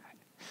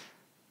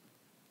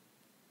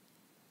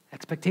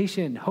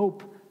 Expectation,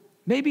 hope,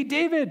 maybe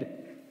David.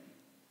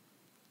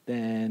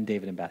 Then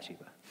David and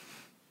Bathsheba.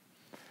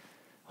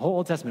 The whole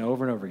Old Testament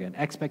over and over again.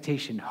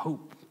 Expectation,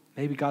 hope.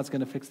 Maybe God's going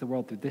to fix the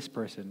world through this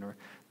person or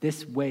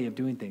this way of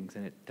doing things,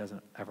 and it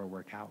doesn't ever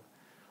work out.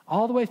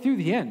 All the way through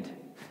the end.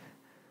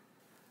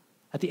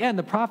 At the end,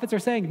 the prophets are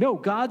saying, no,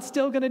 God's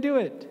still going to do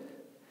it.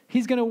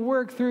 He's going to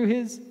work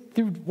through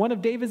one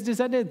of David's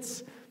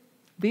descendants.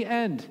 The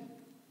end.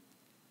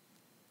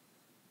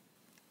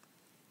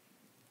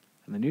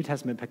 And the New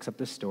Testament picks up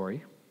this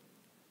story.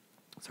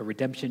 So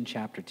redemption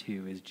chapter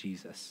 2 is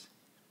Jesus.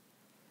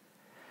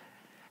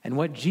 And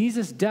what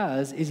Jesus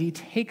does is he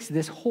takes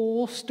this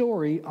whole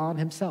story on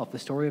himself, the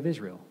story of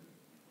Israel.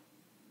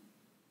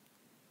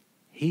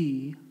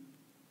 He,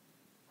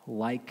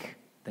 like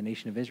the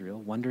nation of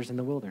Israel, wanders in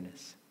the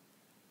wilderness.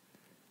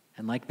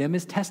 And like them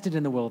is tested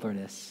in the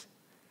wilderness.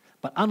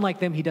 But unlike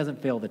them, he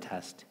doesn't fail the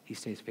test. He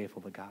stays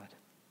faithful to God.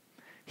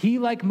 He,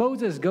 like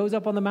Moses, goes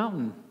up on the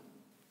mountain.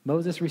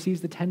 Moses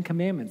receives the 10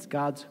 Commandments,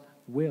 God's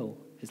will,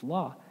 his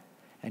law.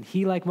 And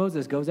he, like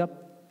Moses, goes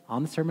up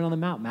on the Sermon on the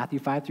Mount, Matthew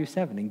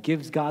 5-7, and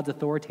gives God's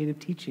authoritative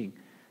teaching.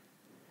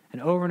 And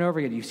over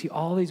again, you see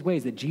all these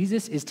ways that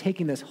Jesus is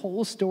taking this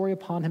whole story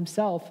upon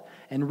himself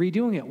and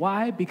redoing it.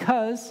 Why?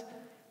 Because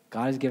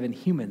God has given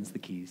humans the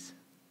keys.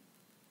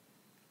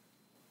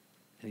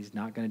 And he's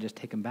not going to just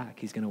take them back.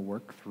 He's going to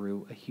work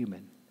through a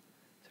human.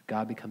 So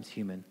God becomes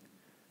human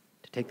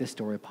to take this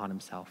story upon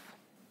himself,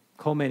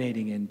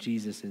 culminating in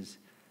Jesus'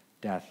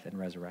 death and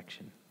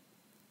resurrection.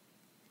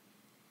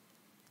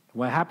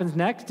 What happens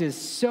next is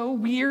so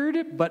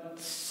weird, but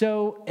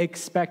so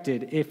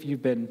expected if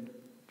you've been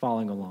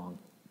following along.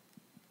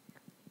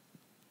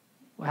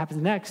 What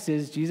happens next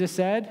is Jesus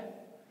said,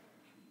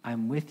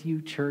 I'm with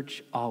you,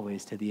 church,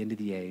 always to the end of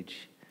the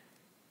age.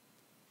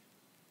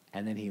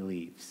 And then he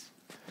leaves.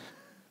 He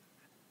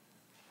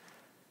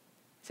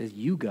says,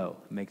 you go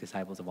and make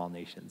disciples of all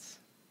nations.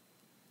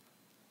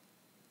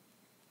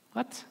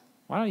 What?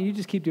 Why don't you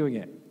just keep doing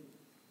it?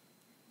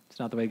 It's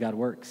not the way God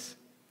works.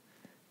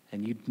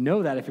 And you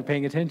know that if you're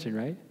paying attention,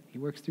 right? He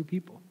works through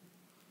people.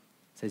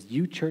 It says,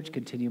 you, church,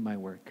 continue my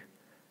work.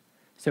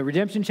 So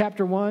redemption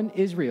chapter 1,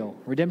 Israel.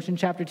 Redemption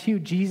chapter 2,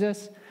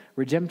 Jesus.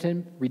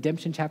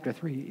 Redemption chapter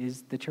 3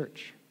 is the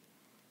church,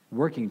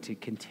 working to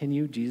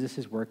continue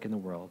Jesus' work in the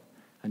world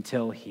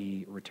until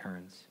he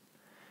returns.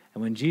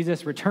 And when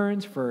Jesus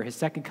returns for his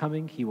second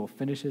coming, he will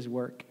finish his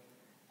work.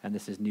 And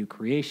this is new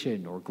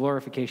creation or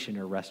glorification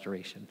or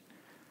restoration.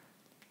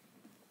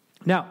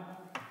 Now,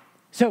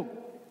 so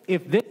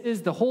if this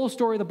is the whole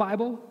story of the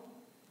Bible,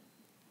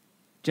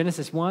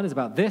 Genesis 1 is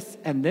about this,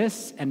 and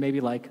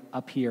maybe like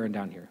up here and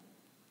down here.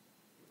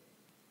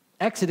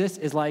 Exodus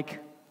is like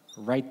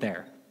right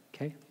there,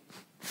 okay?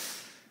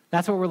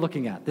 That's what we're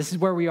looking at. This is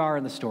where we are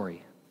in the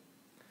story.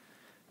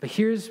 But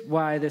here's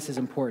why this is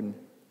important.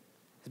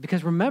 It's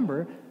because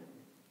remember,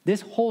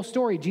 this whole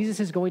story, Jesus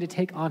is going to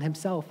take on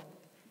himself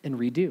and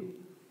redo.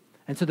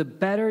 And so the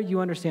better you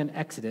understand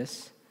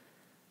Exodus,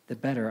 the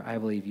better I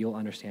believe you'll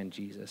understand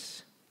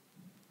Jesus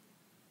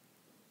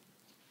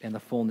and the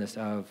fullness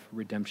of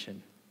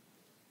redemption.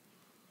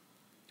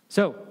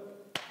 So,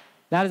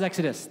 that is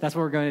Exodus. That's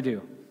what we're going to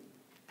do.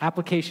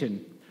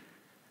 Application.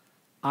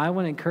 I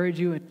want to encourage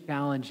you and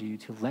challenge you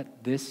to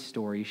let this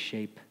story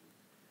shape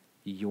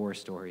your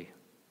story.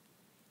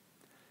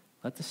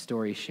 Let the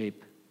story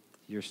shape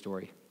your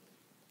story.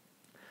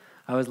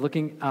 I was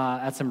looking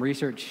at some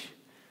research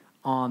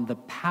on the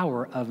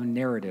power of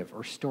narrative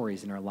or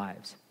stories in our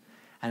lives.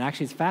 And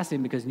actually it's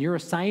fascinating because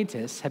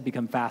neuroscientists have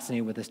become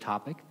fascinated with this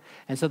topic.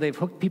 And so they've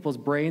hooked people's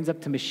brains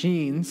up to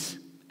machines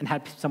and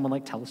had someone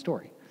like tell a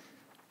story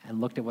and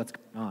looked at what's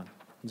going on.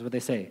 That's what they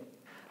say.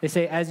 They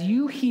say, as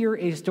you hear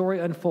a story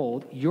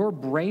unfold, your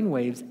brain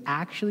waves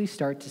actually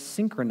start to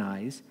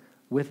synchronize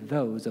with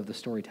those of the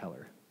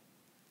storyteller.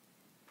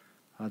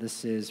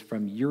 This is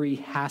from Uri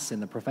Hasson,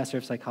 the professor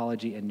of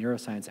psychology and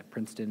neuroscience at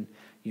Princeton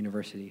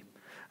University.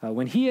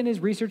 When he and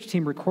his research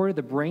team recorded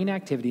the brain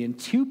activity in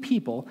two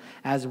people,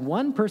 as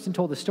one person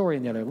told the story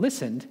and the other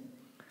listened,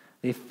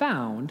 they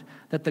found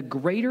that the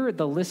greater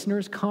the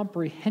listener's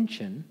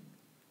comprehension,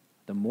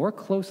 the more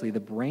closely the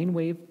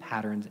brainwave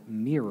patterns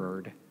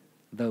mirrored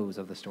those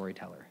of the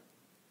storyteller.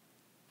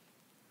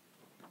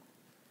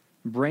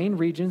 Brain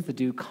regions that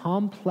do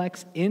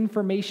complex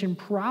information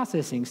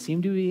processing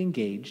seem to be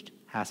engaged,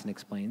 Hasson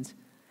explains.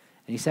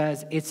 And he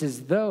says, it's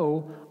as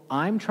though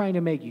I'm trying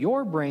to make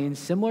your brain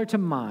similar to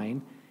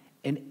mine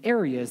in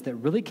areas that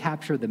really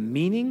capture the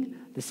meaning,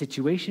 the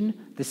situation,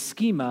 the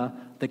schema,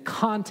 the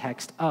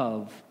context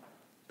of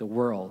the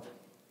world.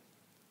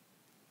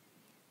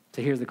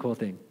 So here's the cool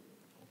thing.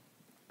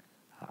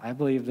 I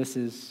believe this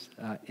is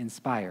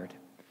inspired.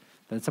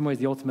 But in some ways,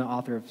 the ultimate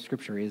author of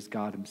Scripture is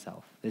God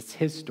himself. It's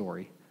his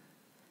story.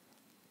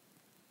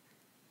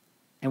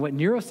 And what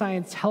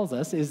neuroscience tells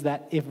us is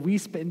that if we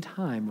spend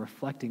time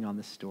reflecting on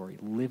this story,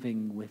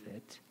 living with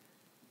it,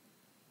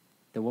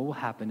 then what will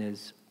happen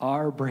is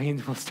our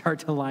brains will start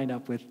to line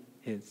up with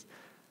his.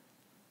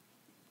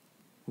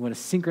 We want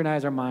to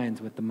synchronize our minds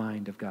with the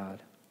mind of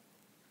God.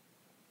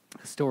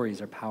 The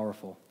stories are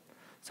powerful.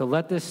 So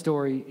let this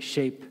story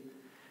shape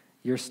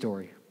your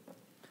story.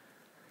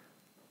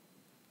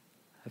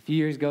 A few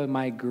years ago,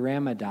 my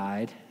grandma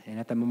died, and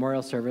at the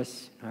memorial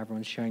service,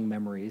 everyone's sharing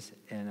memories,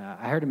 and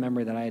I heard a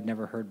memory that I had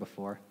never heard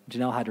before.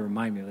 Janelle had to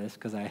remind me of this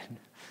because it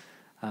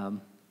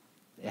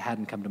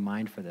hadn't come to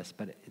mind for this,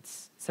 but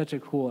it's such a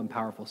cool and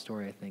powerful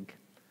story, I think.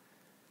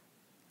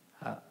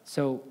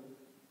 So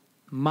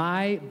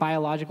my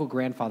biological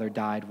grandfather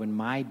died when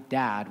my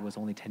dad was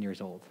only 10 years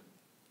old.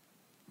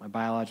 My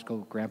biological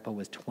grandpa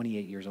was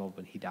 28 years old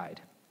when he died.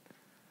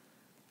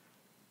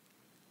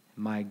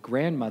 My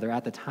grandmother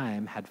at the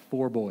time had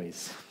 4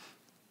 boys.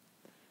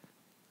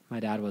 My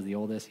dad was the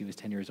oldest. He was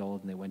 10 years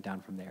old, and they went down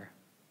from there.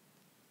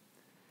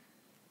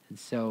 And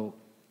so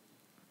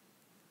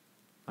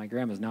my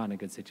grandma's not in a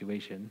good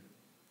situation.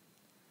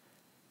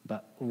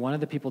 But one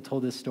of the people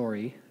told this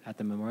story at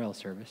the memorial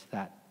service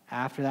that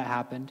after that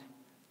happened,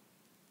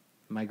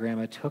 my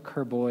grandma took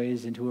her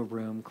boys into a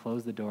room,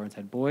 closed the door, and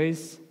said,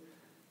 "Boys,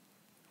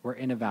 we're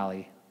in a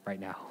valley right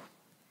now.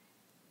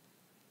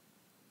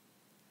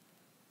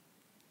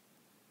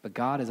 But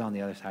God is on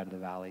the other side of the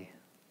valley,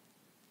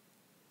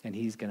 and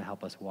he's going to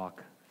help us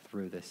walk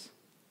through this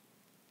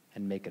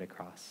and make it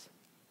across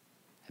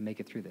and make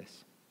it through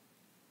this."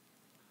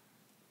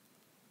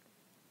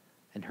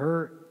 And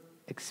her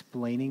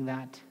explaining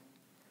that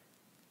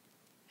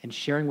and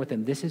sharing with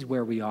them, this is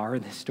where we are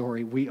in this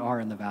story. We are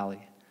in the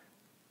valley,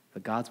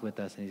 but God's with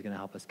us, and he's going to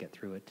help us get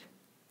through it.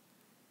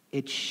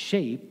 It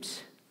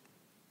shaped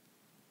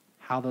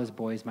how those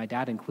boys, my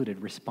dad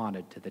included,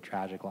 responded to the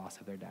tragic loss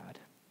of their dad.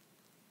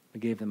 It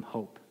gave them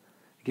hope.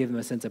 It gave them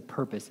a sense of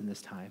purpose in this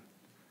time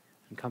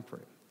and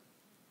comfort.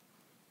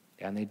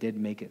 And they did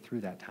make it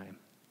through that time.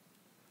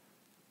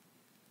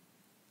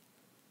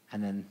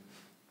 And then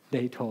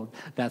they told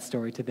that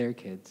story to their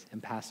kids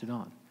and passed it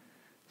on.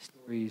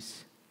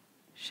 Stories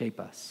shape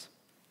us.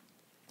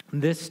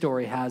 This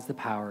story has the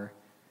power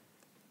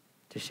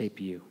to shape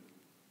you.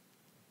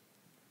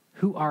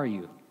 Who are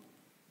you?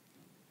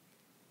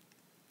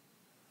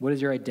 What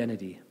is your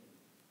identity?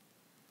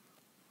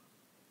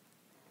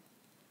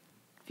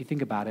 If you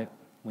think about it,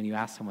 when you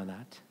ask someone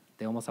that,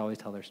 they almost always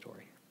tell their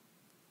story.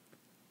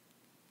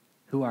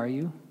 Who are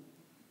you?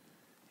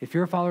 If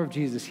you're a follower of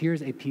Jesus,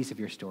 here's a piece of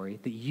your story: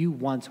 that you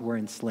once were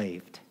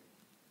enslaved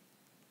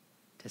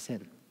to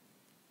sin.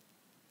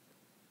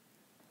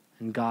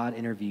 And God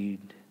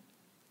intervened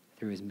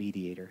through his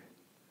mediator,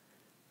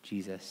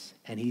 Jesus,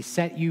 and he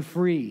set you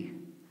free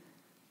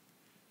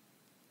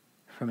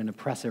from an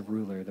oppressive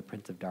ruler, the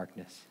prince of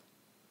darkness.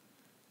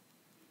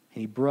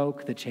 And he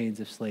broke the chains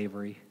of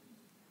slavery,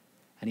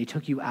 and he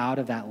took you out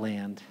of that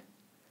land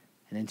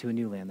and into a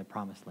new land, the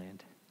promised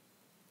land.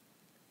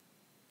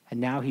 And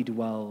now he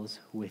dwells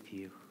with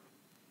you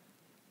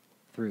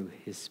through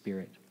his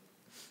Spirit.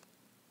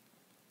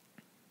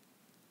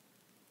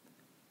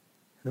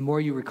 The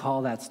more you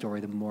recall that story,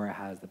 the more it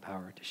has the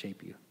power to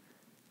shape you.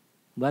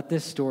 Let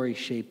this story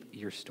shape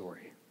your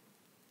story.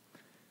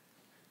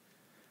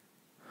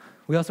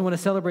 We also want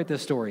to celebrate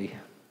this story.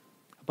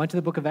 A bunch of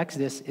the book of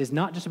Exodus is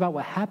not just about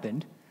what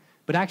happened,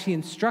 but actually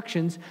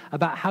instructions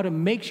about how to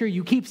make sure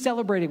you keep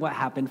celebrating what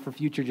happened for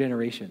future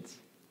generations.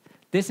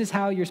 This is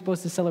how you're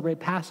supposed to celebrate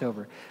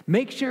Passover.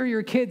 Make sure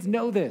your kids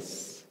know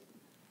this.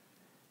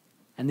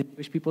 And the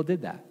Jewish people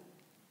did that.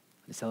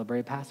 They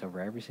celebrated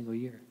Passover every single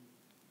year.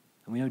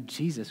 And we know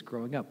Jesus,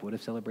 growing up, would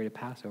have celebrated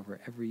Passover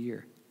every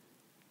year.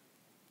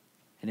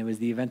 And it was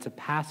the events of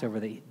Passover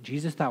that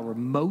Jesus thought were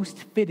most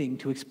fitting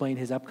to explain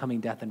his upcoming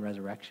death and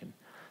resurrection.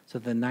 So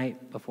the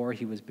night before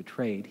he was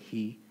betrayed,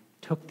 he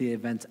took the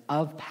events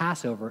of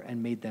Passover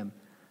and made them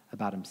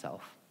about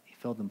himself. He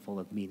filled them full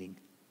of meaning.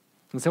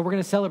 And so we're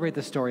going to celebrate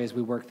this story as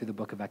we work through the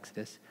book of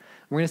Exodus.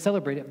 We're going to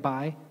celebrate it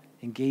by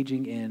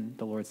engaging in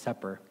the Lord's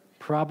Supper,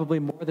 probably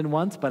more than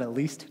once, but at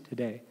least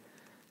today.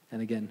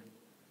 And again,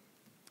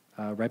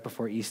 right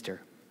before Easter.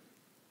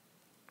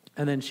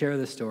 And then share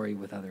the story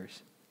with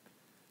others.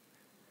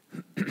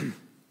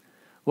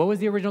 What was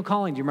the original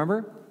calling? Do you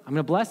remember? I'm going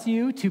to bless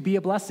you to be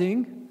a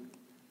blessing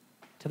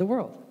to the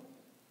world.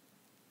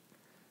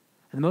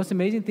 And the most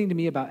amazing thing to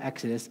me about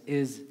Exodus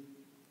is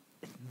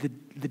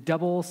the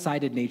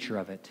double-sided nature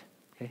of it.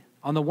 Okay?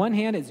 On the one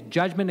hand, it's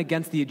judgment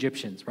against the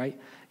Egyptians, right?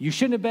 You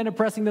shouldn't have been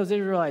oppressing those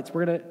Israelites.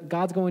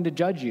 God's going to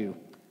judge you.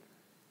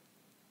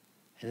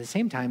 At the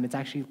same time, it's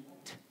actually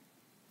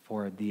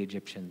for the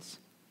Egyptians.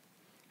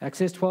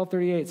 Exodus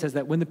 12:38 says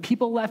that when the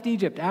people left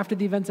Egypt after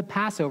the events of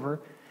Passover,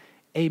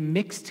 a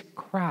mixed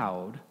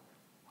crowd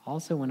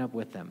also went up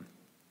with them.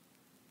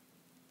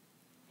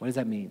 What does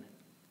that mean?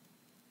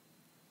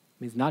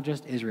 It means not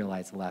just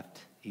Israelites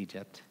left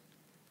Egypt.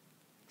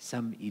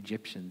 Some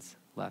Egyptians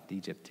left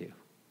Egypt too.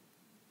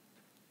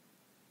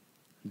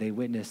 They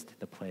witnessed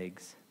the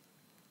plagues.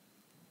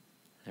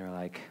 They were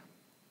like,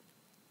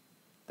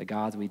 the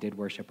gods we did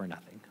worship are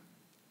nothing.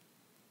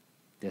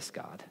 This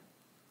God,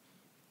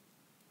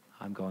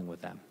 I'm going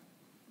with them.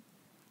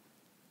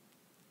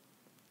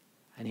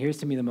 And here's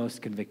to me the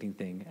most convicting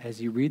thing. As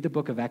you read the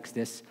book of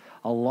Exodus,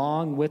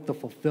 along with the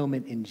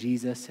fulfillment in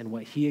Jesus and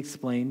what he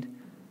explained,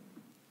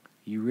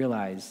 you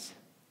realize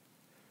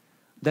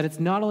that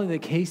it's not only the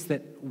case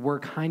that we're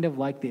kind of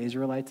like the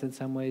Israelites in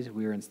some ways,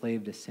 we were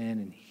enslaved to sin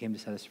and he came to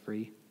set us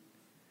free,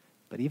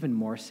 but even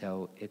more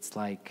so, it's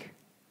like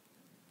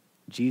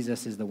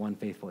Jesus is the one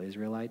faithful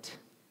Israelite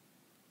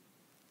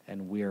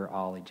and we're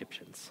all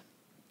Egyptians.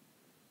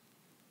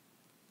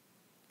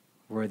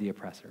 We're the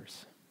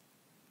oppressors.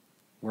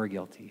 We're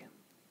guilty.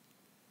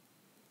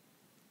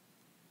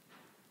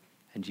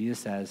 And Jesus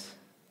says,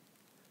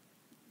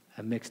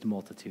 a mixed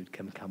multitude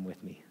can come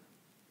with me.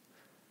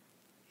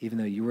 Even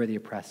though you were the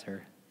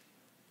oppressor,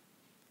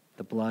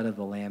 the blood of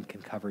the Lamb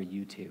can cover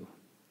you too.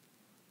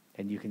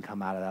 And you can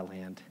come out of that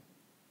land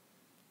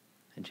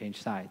and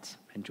change sides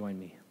and join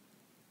me.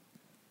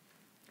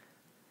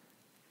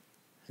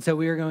 And so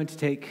we are going to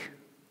take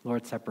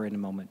Lord's Supper in a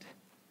moment.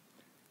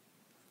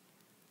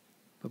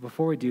 But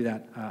before we do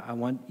that, I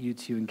want you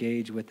to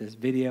engage with this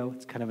video.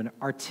 It's kind of an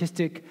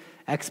artistic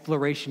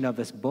exploration of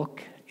this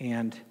book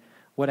and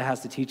what it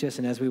has to teach us.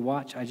 And as we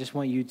watch, I just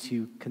want you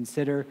to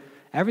consider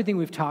everything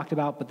we've talked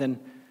about, but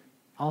then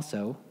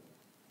also,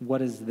 what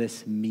does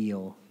this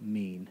meal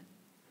mean?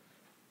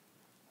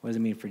 What does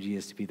it mean for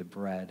Jesus to be the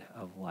bread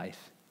of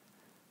life?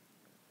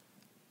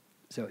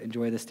 So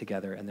enjoy this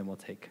together, and then we'll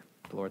take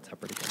the Lord's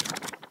Supper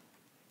together.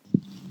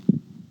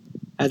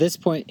 At this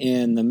point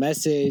in the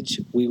message,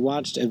 we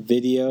watched a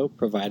video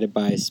provided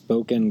by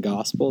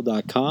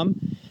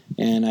SpokenGospel.com,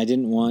 and I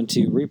didn't want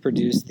to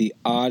reproduce the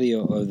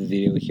audio of the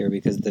video here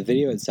because the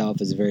video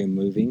itself is very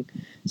moving,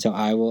 so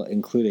I will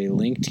include a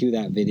link to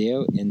that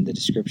video in the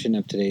description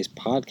of today's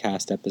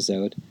podcast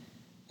episode.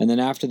 And then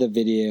after the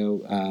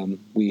video,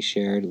 we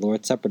shared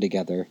Lord's Supper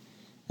together,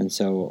 and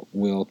so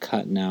we'll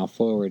cut now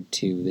forward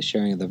to the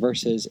sharing of the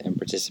verses and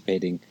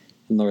participating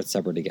in Lord's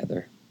Supper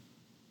together.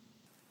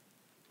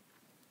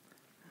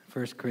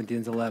 1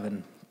 Corinthians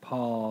 11,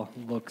 Paul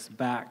looks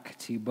back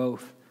to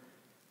both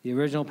the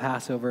original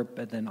Passover,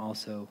 but then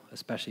also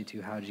especially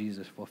to how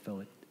Jesus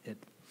fulfilled it.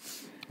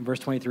 In verse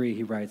 23,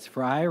 he writes,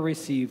 "For I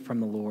received from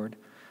the Lord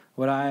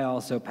what I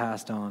also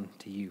passed on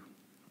to you.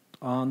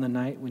 On the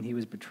night when he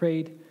was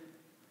betrayed,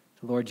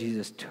 the Lord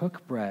Jesus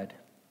took bread,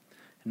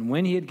 and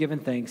when he had given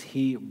thanks,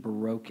 he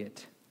broke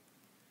it.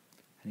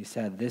 And he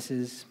said, 'This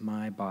is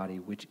my body,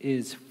 which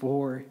is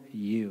for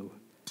you.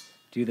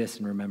 Do this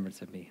in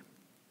remembrance of me.'"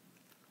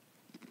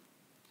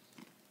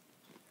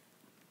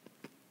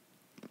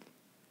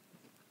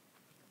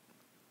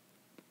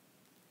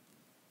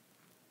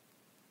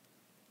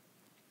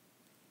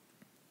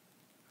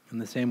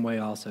 the same way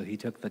also, he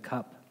took the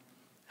cup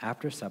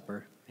after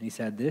supper, and he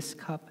said, "This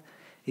cup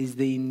is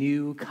the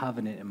new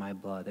covenant in my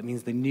blood." That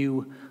means the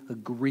new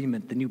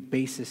agreement, the new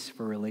basis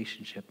for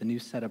relationship, the new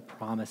set of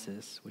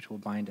promises which will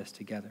bind us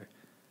together.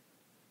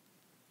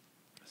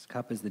 This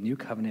cup is the new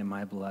covenant in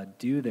my blood.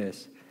 Do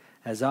this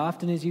as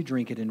often as you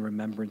drink it in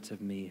remembrance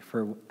of me.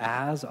 For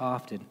as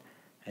often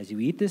as you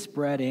eat this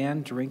bread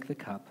and drink the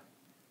cup,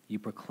 you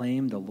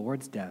proclaim the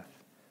Lord's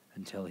death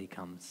until he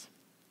comes.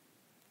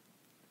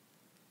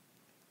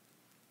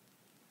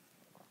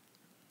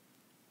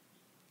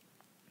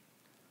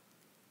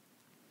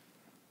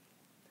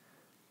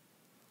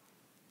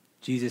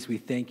 Jesus, we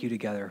thank you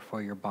together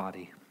for your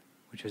body,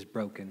 which was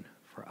broken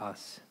for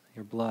us,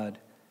 your blood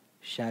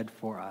shed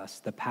for us,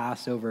 the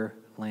Passover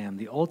lamb,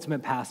 the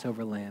ultimate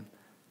Passover lamb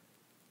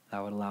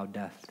that would allow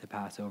death to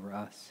pass over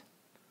us.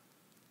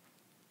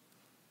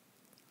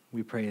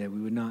 We pray that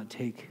we would not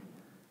take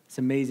this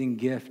amazing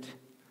gift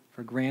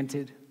for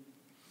granted.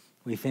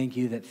 We thank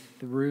you that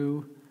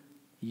through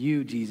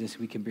you, Jesus,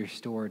 we can be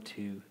restored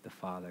to the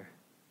Father,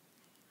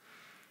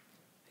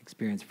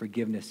 experience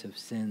forgiveness of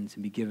sins,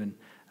 and be given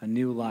a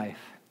new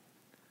life.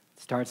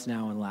 It starts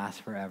now and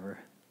lasts forever.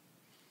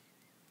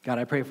 God,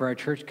 I pray for our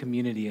church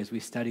community as we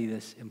study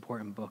this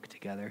important book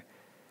together,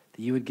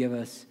 that you would give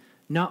us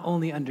not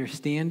only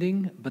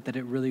understanding, but that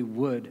it really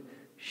would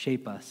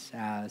shape us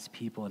as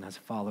people and as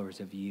followers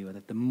of you, and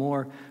that the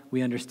more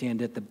we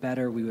understand it, the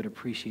better we would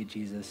appreciate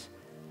Jesus,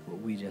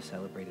 what we just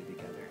celebrated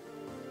together.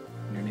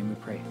 In your name we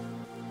pray.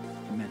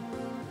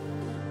 Amen.